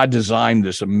 God designed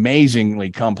this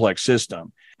amazingly complex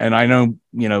system. And I know,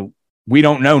 we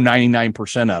don't know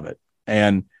 99% of it.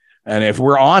 And if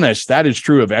we're honest, that is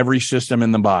true of every system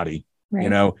in the body,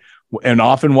 right. And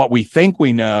often what we think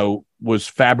we know was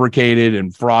fabricated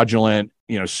and fraudulent,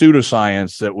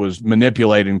 pseudoscience that was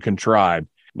manipulated and contrived,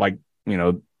 like,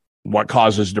 what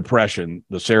causes depression,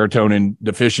 the serotonin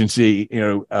deficiency,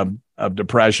 of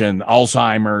depression,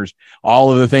 Alzheimer's,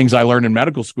 all of the things I learned in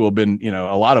medical school have been,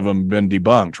 a lot of them have been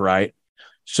debunked, right?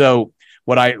 So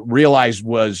what I realized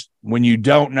was when you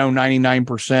don't know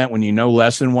 99%, when you know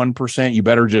less than 1%, you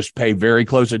better just pay very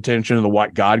close attention to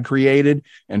what God created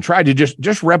and try to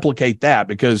just replicate that,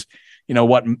 because,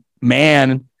 what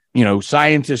man,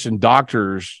 scientists and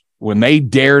doctors, when they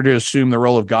dare to assume the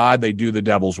role of God, they do the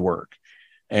devil's work.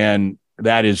 And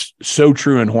that is so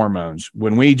true in hormones.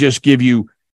 When we just give you,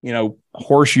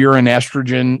 horse urine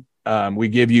estrogen, we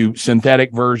give you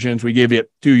synthetic versions. We give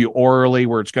it to you orally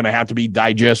where it's going to have to be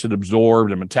digested,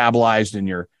 absorbed, and metabolized in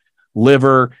your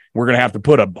liver. We're going to have to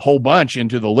put a whole bunch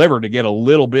into the liver to get a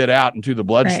little bit out into the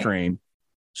bloodstream. Right.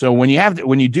 So when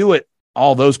you do it,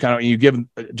 all those you give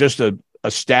just a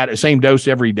same dose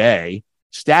every day.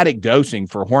 Static dosing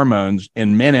for hormones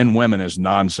in men and women is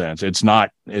nonsense. It's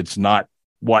not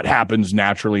what happens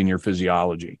naturally in your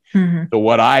physiology. Mm-hmm. So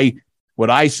what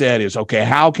I said is, okay,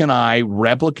 how can I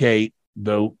replicate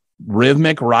the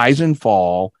rhythmic rise and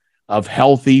fall of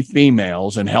healthy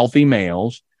females and healthy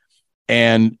males?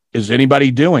 And is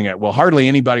anybody doing it? Well, hardly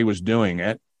anybody was doing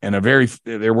it. And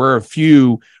there were a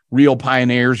few real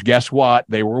pioneers. Guess what?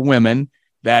 They were women.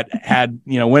 that had,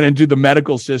 went into the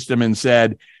medical system and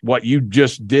said, what you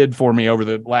just did for me over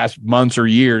the last months or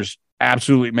years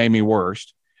absolutely made me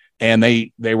worse. And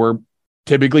they were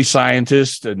typically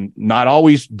scientists, and not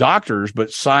always doctors,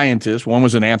 but scientists. One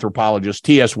was an anthropologist,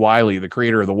 T.S. Wiley, the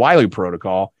creator of the Wiley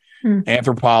Protocol,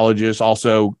 anthropologist,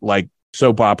 also like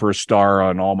soap opera star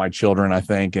on All My Children, I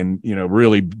think, and,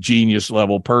 really genius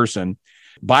level person.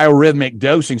 Biorhythmic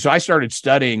dosing. So I started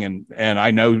studying, and I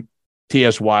know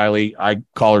T.S. Wiley. I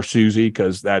call her Susie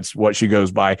because that's what she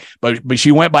goes by. But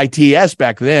she went by T.S.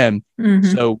 back then,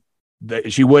 so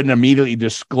she wouldn't immediately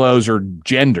disclose her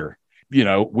gender.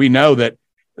 We know that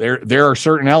there are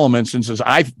certain elements, and since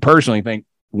I personally think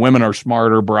women are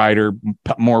smarter, brighter,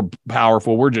 more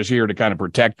powerful, we're just here to kind of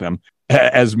protect them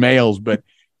as males. But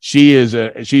she's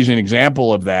an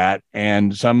example of that.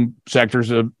 And some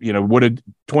sectors of, would have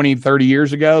 20, 30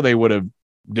 years ago, they would have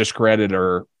discredited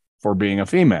her for being a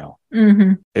female.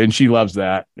 And she loves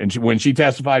that. And when she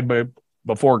testified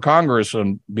before Congress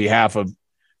on behalf of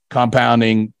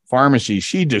compounding pharmacy,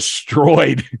 she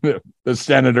destroyed the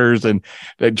senators, and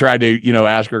they tried to,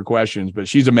 ask her questions, but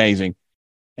she's amazing.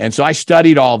 And so I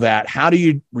studied all that. How do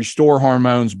you restore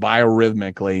hormones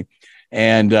biorhythmically?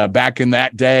 And back in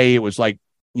that day, it was like,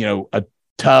 a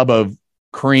tub of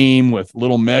cream with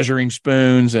little measuring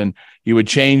spoons, and you would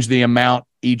change the amount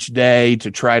each day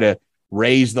to try to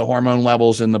raise the hormone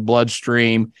levels in the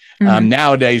bloodstream.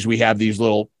 Nowadays, we have these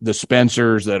little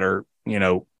dispensers that are,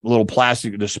 little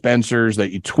plastic dispensers that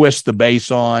you twist the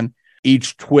base on.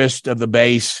 Each twist of the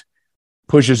base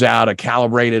pushes out a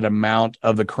calibrated amount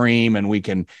of the cream, and we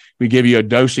give you a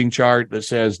dosing chart that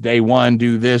says day 1,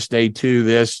 do this, day 2,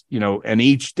 this, and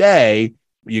each day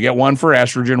you get one for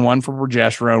estrogen, one for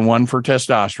progesterone, one for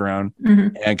testosterone.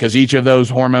 And because each of those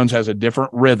hormones has a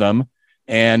different rhythm,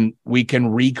 and we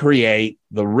can recreate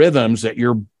the rhythms that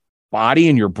your body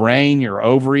and your brain, your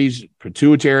ovaries,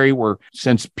 pituitary,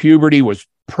 since puberty was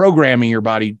programming your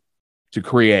body to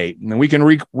create. And then we can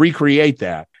recreate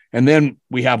that. And then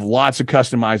we have lots of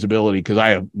customizability, because I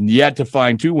have yet to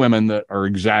find 2 women that are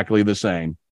exactly the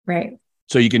same. Right.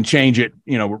 So you can change it,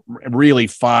 really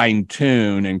fine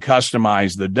tune and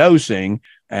customize the dosing.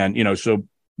 And, so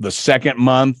the second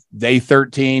month, day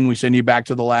 13, we send you back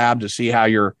to the lab to see how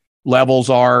your levels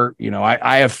are.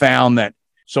 I have found that.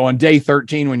 So on day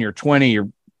 13, when you're 20,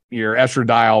 your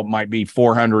estradiol might be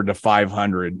 400 to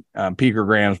 500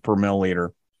 picograms per milliliter.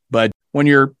 But when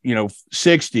you're,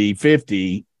 60,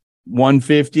 50,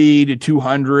 150 to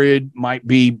 200 might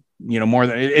be, more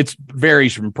than it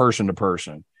varies from person to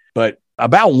person. But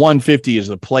about 150 is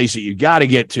the place that you got to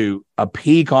get to, a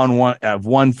peak of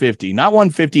 150, not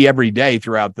 150 every day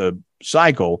throughout the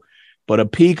cycle, but a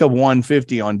peak of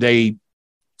 150 on day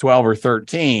 12 or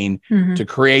 13 to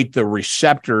create the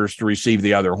receptors to receive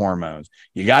the other hormones.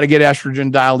 You got to get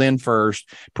estrogen dialed in first.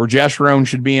 Progesterone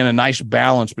should be in a nice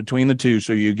balance between the two,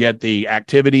 so you get the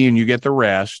activity and you get the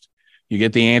rest. You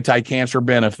get the anti-cancer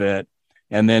benefit.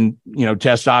 And then,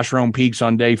 testosterone peaks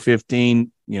on day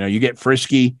 15. You get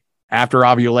frisky after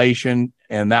ovulation,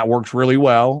 and that works really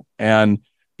well. And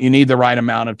you need the right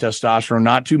amount of testosterone,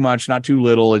 not too much, not too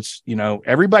little. It's,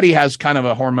 everybody has kind of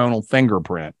a hormonal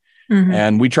fingerprint.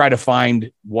 And we try to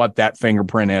find what that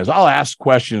fingerprint is. I'll ask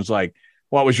questions like,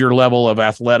 what was your level of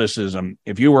athleticism?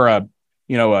 If you were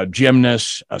a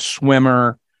gymnast, a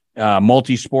swimmer,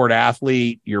 multi-sport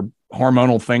athlete, your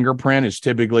hormonal fingerprint is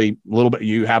typically a little bit,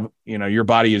 your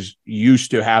body is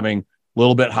used to having a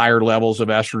little bit higher levels of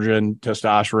estrogen,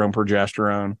 testosterone,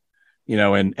 progesterone,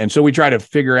 and so we try to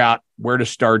figure out where to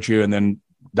start you and then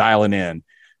dial it in.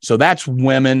 So that's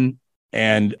women,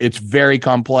 and it's very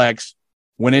complex.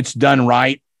 When it's done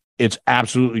right, it's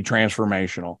absolutely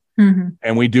transformational.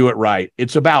 And we do it right.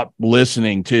 It's about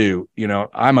listening too.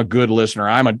 I'm a good listener.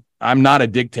 I'm not a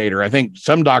dictator. I think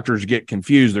some doctors get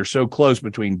confused. They're so close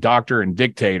between doctor and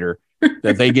dictator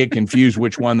that they get confused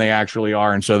which one they actually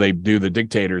are. And so they do the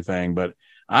dictator thing. But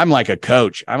I'm like a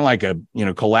coach. I'm like a,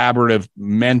 collaborative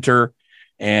mentor,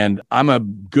 and I'm a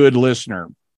good listener,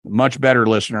 much better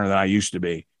listener than I used to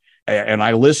be. And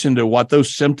I listen to what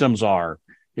those symptoms are.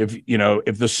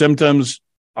 If the symptoms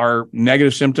are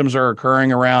negative symptoms are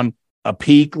occurring around a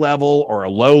peak level or a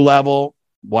low level,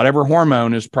 whatever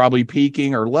hormone is probably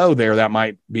peaking or low there, that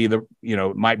might be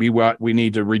might be what we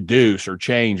need to reduce or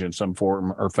change in some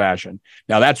form or fashion.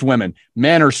 Now that's women.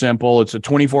 Men are simple. It's a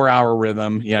 24-hour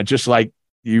rhythm. Yeah. Just like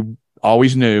you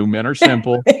always knew, men are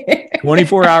simple,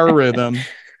 24-hour rhythm,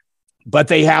 but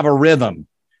they have a rhythm,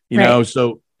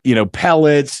 so,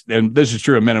 pellets, and this is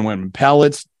true of men and women,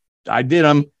 pellets, I did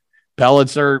them.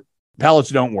 Pellets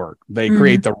don't work. They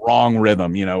create the wrong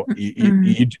rhythm.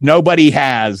 Nobody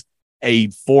has a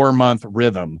 4-month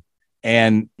rhythm.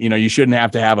 And, you shouldn't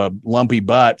have to have a lumpy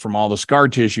butt from all the scar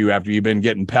tissue after you've been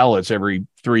getting pellets every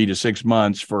 3 to 6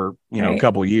 months for, a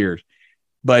couple of years.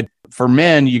 But for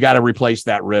men, you got to replace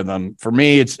that rhythm. For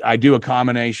me, I do a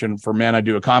combination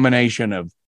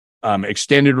of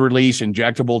extended release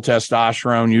injectable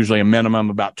testosterone, usually a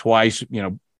minimum about twice,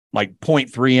 like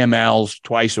 0.3 mLs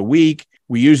twice a week.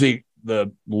 We use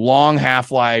the long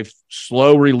half-life,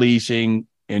 slow releasing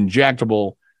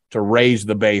injectable to raise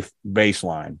the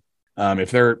baseline.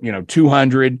 If they're,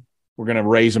 200, we're going to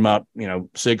raise them up,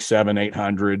 6, 7,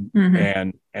 800.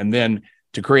 And then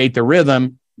to create the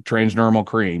rhythm, transdermal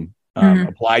cream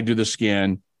applied to the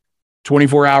skin,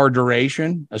 24-hour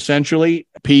duration, essentially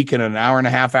peak in an hour and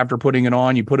a half after putting it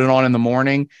on. You put it on in the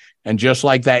morning. And just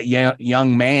like that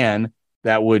young man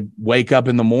that would wake up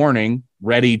in the morning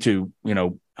ready to,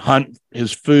 hunt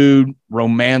his food,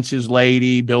 romance his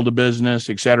lady, build a business,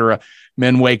 etc.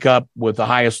 Men wake up with the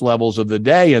highest levels of the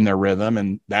day in their rhythm,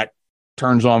 and that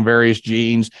turns on various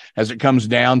genes as it comes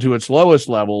down to its lowest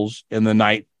levels in the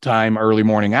nighttime, early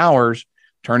morning hours,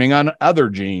 turning on other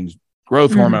genes,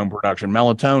 growth hormone production,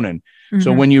 melatonin.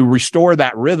 So when you restore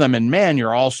that rhythm in men,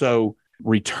 you're also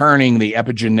returning the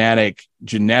epigenetic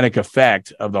genetic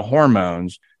effect of the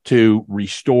hormones to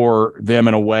restore them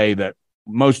in a way that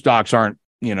most docs aren't.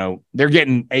 They're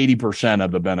getting 80%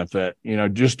 of the benefit.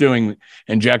 Just doing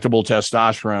injectable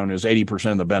testosterone is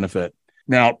 80% of the benefit.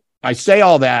 Now, I say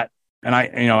all that, and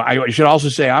I should also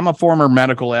say I'm a former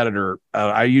medical editor.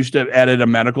 I used to edit a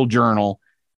medical journal,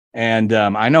 and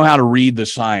I know how to read the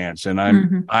science. And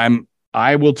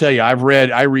I will tell you, I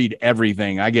read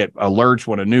everything. I get alerts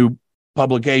when a new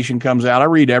publication comes out. I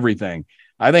read everything.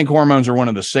 I think hormones are one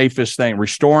of the safest things.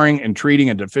 Restoring and treating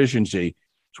a deficiency,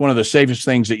 it's one of the safest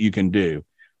things that you can do.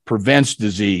 Prevents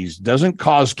disease, doesn't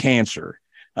cause cancer.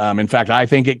 In fact, I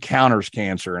think it counters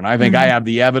cancer. And I think I have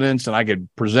the evidence, and I could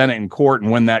present it in court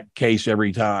and win that case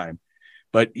every time.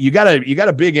 But you got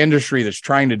a big industry that's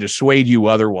trying to dissuade you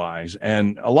otherwise.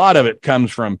 And a lot of it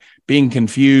comes from being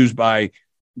confused by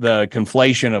the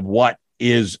conflation of what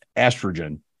is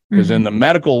estrogen. Because in the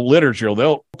medical literature,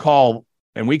 they'll call,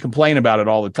 and we complain about it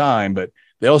all the time, but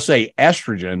they'll say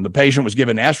estrogen. The patient was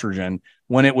given estrogen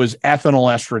when it was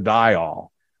ethinyl estradiol,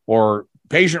 or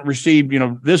patient received,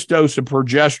 this dose of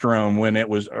progesterone when it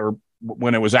was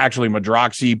actually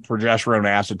medroxyprogesterone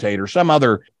acetate or some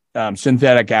other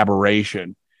synthetic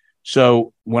aberration.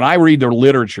 So when I read the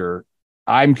literature,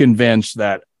 I'm convinced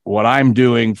that what I'm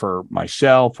doing for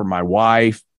myself, for my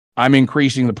wife, I'm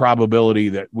increasing the probability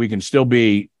that we can still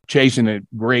be chasing the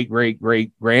great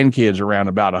grandkids around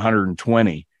about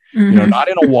 120, not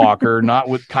in a walker, not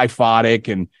with kyphotic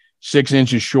and 6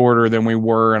 inches shorter than we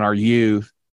were in our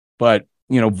youth, but,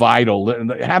 vital,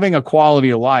 having a quality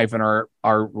of life in our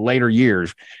later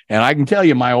years. And I can tell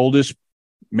you, my oldest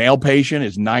male patient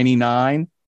is 99.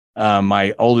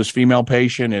 My oldest female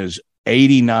patient is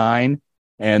 89,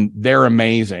 and they're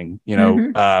amazing.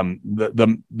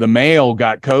 The male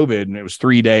got COVID, and it was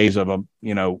 3 days of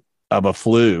a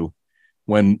flu,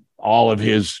 when all of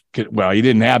he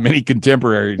didn't have many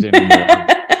contemporaries anymore.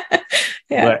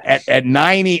 But at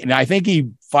 90, and I think he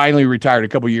finally retired a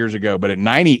couple of years ago, but at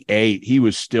 98, he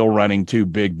was still running 2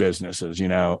 big businesses,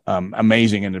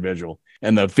 amazing individual.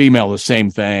 And the female, the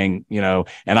same thing, and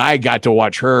I got to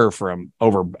watch her from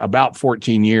over about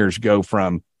 14 years go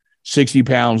from 60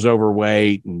 pounds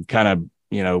overweight and kind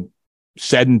of,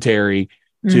 sedentary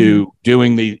to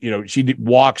doing she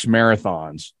walks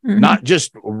marathons, not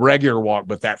just a regular walk,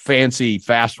 but that fancy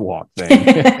fast walk thing.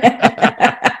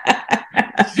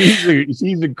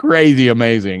 She's a crazy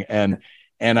amazing. And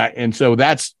so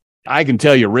I can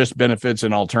tell you risk benefits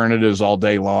and alternatives all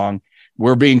day long.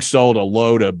 We're being sold a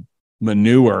load of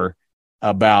manure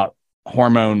about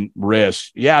hormone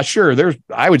risks. Yeah, sure.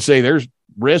 I would say there's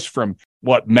risk from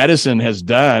what medicine has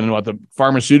done, what the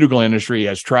pharmaceutical industry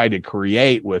has tried to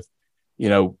create with,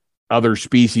 other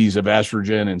species of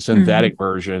estrogen and synthetic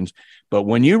versions. But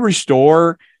when you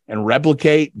restore and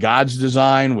replicate God's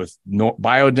design with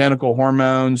bioidentical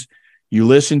hormones, you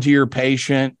listen to your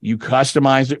patient, you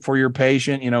customize it for your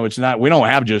patient. We don't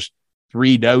have just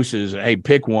 3 doses. Hey,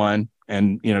 pick one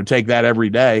and, take that every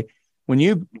day. When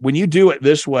you do it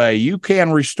this way, you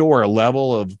can restore a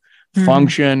level of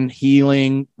function,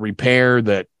 healing, repair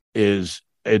that it's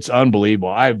unbelievable.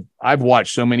 I've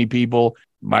watched so many people,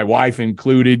 my wife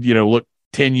included, look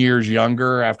 10 years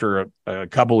younger after a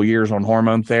couple of years on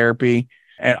hormone therapy.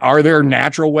 And are there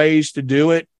natural ways to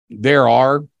do it? There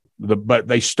are, but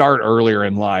they start earlier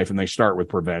in life, and they start with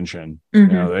prevention.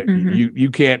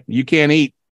 You can't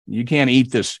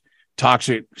eat this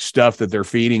toxic stuff that they're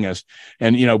feeding us,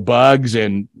 and bugs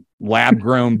and lab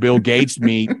grown Bill Gates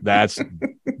meat, that's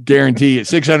guaranteed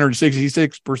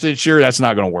 666% sure that's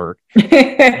not going to work. You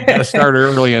got to start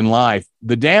early in life.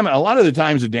 A lot of the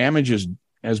times the damage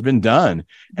has been done.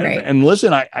 Right. And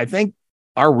listen, I think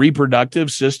our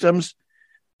reproductive systems,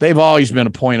 they've always been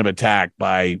a point of attack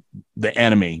by the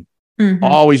enemy.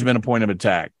 Always been a point of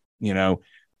attack.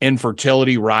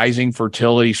 Infertility rising,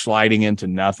 fertility sliding into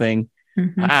nothing.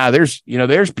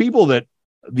 There's people that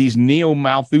these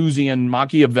neo-Malthusian,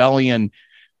 Machiavellian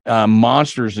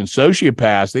monsters and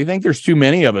sociopaths, they think there's too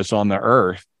many of us on the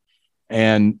earth.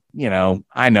 And,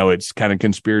 I know it's kind of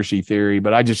conspiracy theory,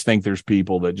 but I just think there's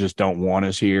people that just don't want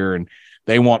us here and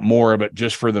they want more of it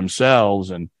just for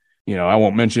themselves. And, I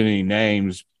won't mention any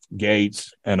names,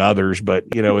 Gates and others, but,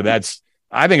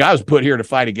 I think I was put here to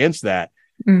fight against that.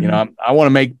 I want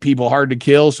to make people hard to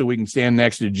kill so we can stand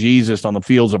next to Jesus on the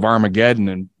fields of Armageddon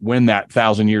and win that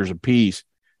 1,000 years of peace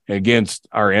against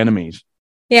our enemies.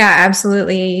 Yeah,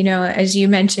 absolutely. As you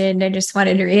mentioned, I just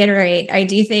wanted to reiterate, I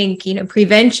do think,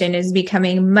 prevention is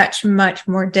becoming much, much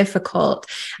more difficult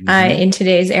in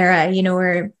today's era.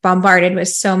 We're bombarded with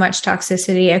so much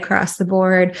toxicity across the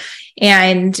board.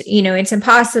 And, it's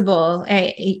impossible.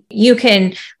 You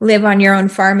can live on your own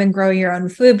farm and grow your own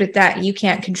food, but that you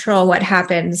can't control what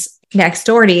happens next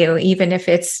door to you, even if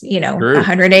it's,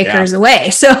 100 acres away.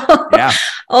 So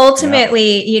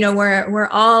ultimately, we're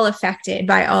all affected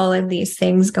by all of these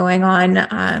things going on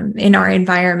in our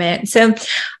environment. So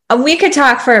we could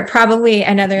talk for probably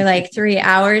another 3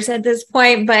 hours at this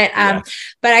point, but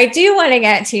I do want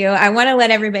to I want to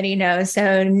let everybody know.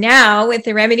 So now with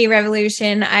the Remedy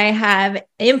Revolution, I have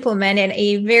implemented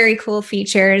a very cool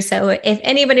feature. So if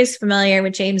anybody's familiar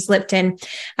with James Lipton,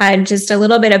 just a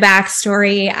little bit of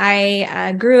backstory.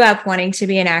 I grew up wanting to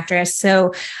be an actress.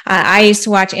 So I used to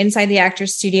watch Inside the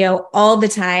Actors Studio all the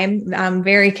time,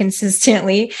 very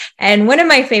consistently. And one of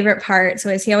my favorite parts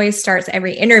was he always starts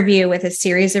every interview with a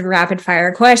series of rapid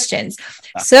fire questions.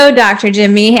 So Dr.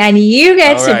 Jim Meehan, you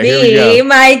get to be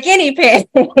my guinea pig.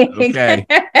 Okay.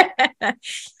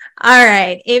 All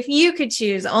right. If you could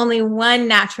choose only one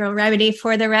natural remedy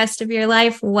for the rest of your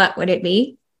life, what would it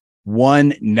be?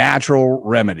 One natural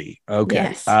remedy. Okay.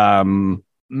 Yes.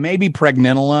 Maybe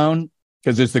pregnenolone,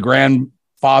 because it's the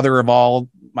grandfather of all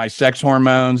my sex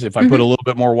hormones. If I put a little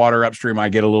bit more water upstream, I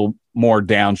get a little more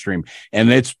downstream.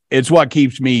 And it's what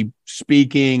keeps me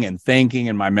speaking and thinking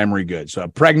and my memory good. So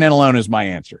pregnenolone is my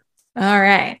answer. All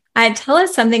right. Tell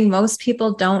us something most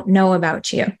people don't know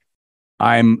about you.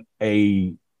 I'm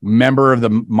a member of the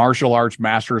Martial Arts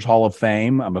Masters Hall of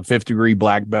Fame. I'm a 5th degree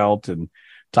black belt in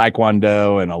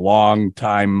Taekwondo and a long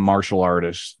time martial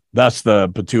artist, thus the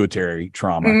pituitary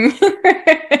trauma.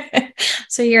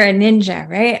 So you're a ninja,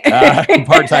 right?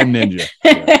 Part-time ninja.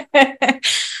 Yeah.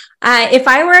 If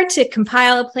I were to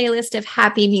compile a playlist of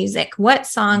happy music, what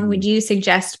song would you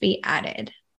suggest be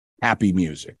added? Happy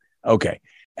music. Okay.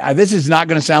 This is not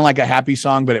going to sound like a happy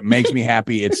song, but it makes me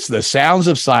happy. It's The Sounds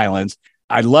of Silence.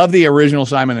 I love the original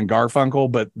Simon and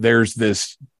Garfunkel, but there's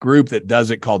this group that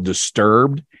does it called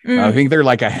Disturbed. I think they're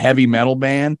like a heavy metal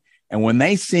band. And when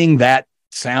they sing that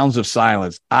Sounds of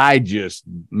Silence, I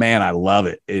love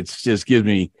it. It just gives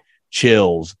me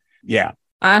chills. Yeah.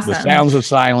 Awesome. The Sounds of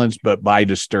Silence, but by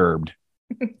Disturbed.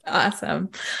 Awesome.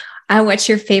 What's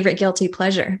your favorite guilty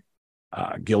pleasure?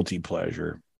 Guilty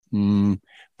pleasure.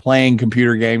 Playing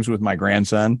computer games with my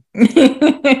grandson.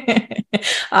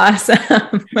 Awesome.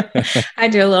 I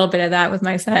do a little bit of that with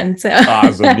my son. So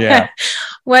awesome. Yeah.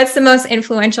 What's the most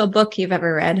influential book you've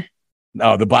ever read?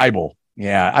 Oh, the Bible.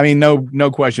 Yeah. I mean,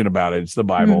 no question about it. It's the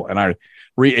Bible. And I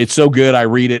read, it's so good. I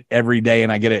read it every day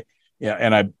and I get it. Yeah.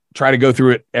 And I try to go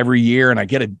through it every year and I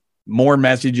get more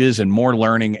messages and more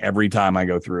learning every time I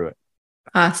go through it.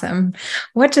 Awesome.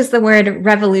 What does the word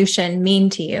revolution mean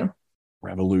to you?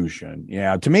 Revolution.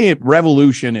 Yeah. To me,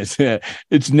 revolution is,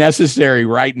 it's necessary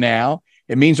right now.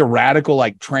 It means a radical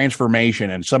transformation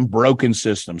in some broken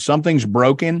system. Something's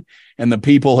broken and the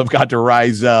people have got to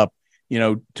rise up,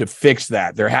 to fix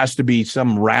that. There has to be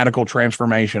some radical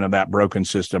transformation of that broken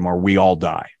system or we all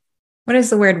die. What does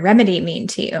the word remedy mean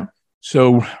to you?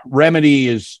 So remedy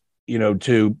is,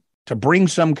 to bring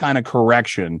some kind of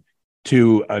correction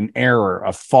to an error,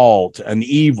 a fault, an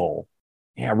evil.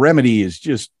 Yeah. Remedy is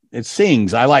just, it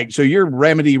sings. So your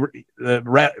remedy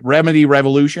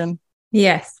revolution.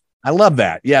 Yes. I love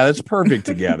that. Yeah, that's perfect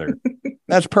together.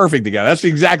 That's perfect together. That's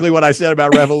exactly what I said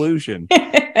about revolution.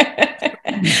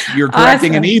 You're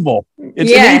correcting an evil.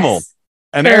 It's an evil,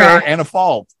 an error, and a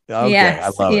fault. Okay, I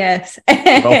love it. Yes.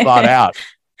 Well thought out.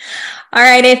 All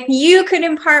right. If you could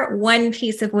impart one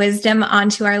piece of wisdom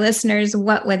onto our listeners,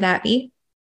 what would that be?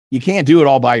 you can't do it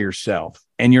all by yourself,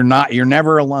 and you're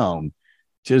never alone.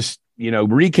 Just,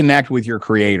 reconnect with your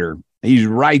creator. He's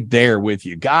right there with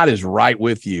you. God is right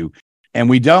with you. And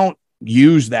we don't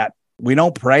use that. We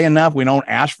don't pray enough. We don't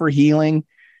ask for healing,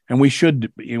 and we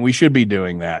should be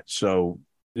doing that. So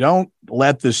don't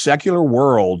let the secular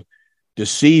world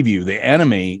deceive you. The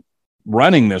enemy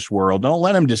running this world, don't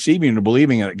let him deceive you into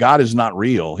believing that God is not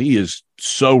real. He is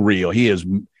so real. He is,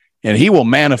 and he will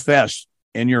manifest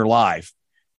in your life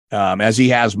as he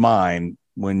has mine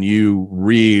when you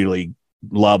really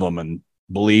love him and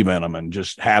believe in him and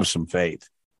just have some faith.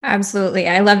 Absolutely.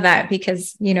 I love that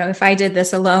because, if I did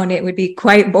this alone, it would be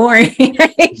quite boring.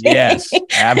 Yes,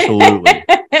 absolutely.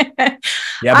 Yeah,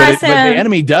 awesome. but the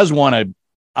enemy does want to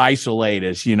isolate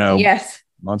us, Yes.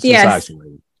 Wants us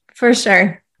isolated. For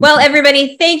sure. Well,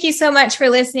 everybody, thank you so much for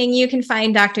listening. You can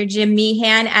find Dr. Jim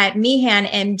Meehan at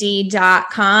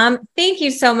meehanmd.com. Thank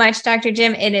you so much, Dr.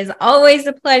 Jim. It is always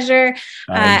a pleasure.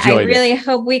 I really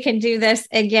hope we can do this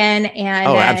again. And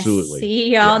absolutely.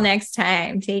 See y'all next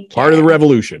time. Take care. Part of the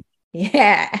revolution.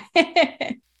 Yeah. With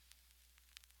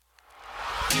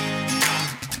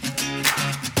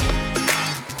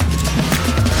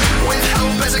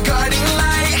hope as a guiding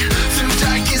light, through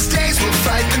darkest days we'll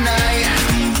fight the night.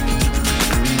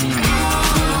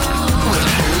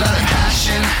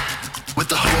 With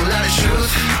a whole lot of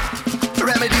truth,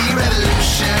 Remedy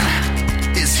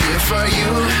Revolution is here for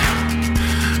you.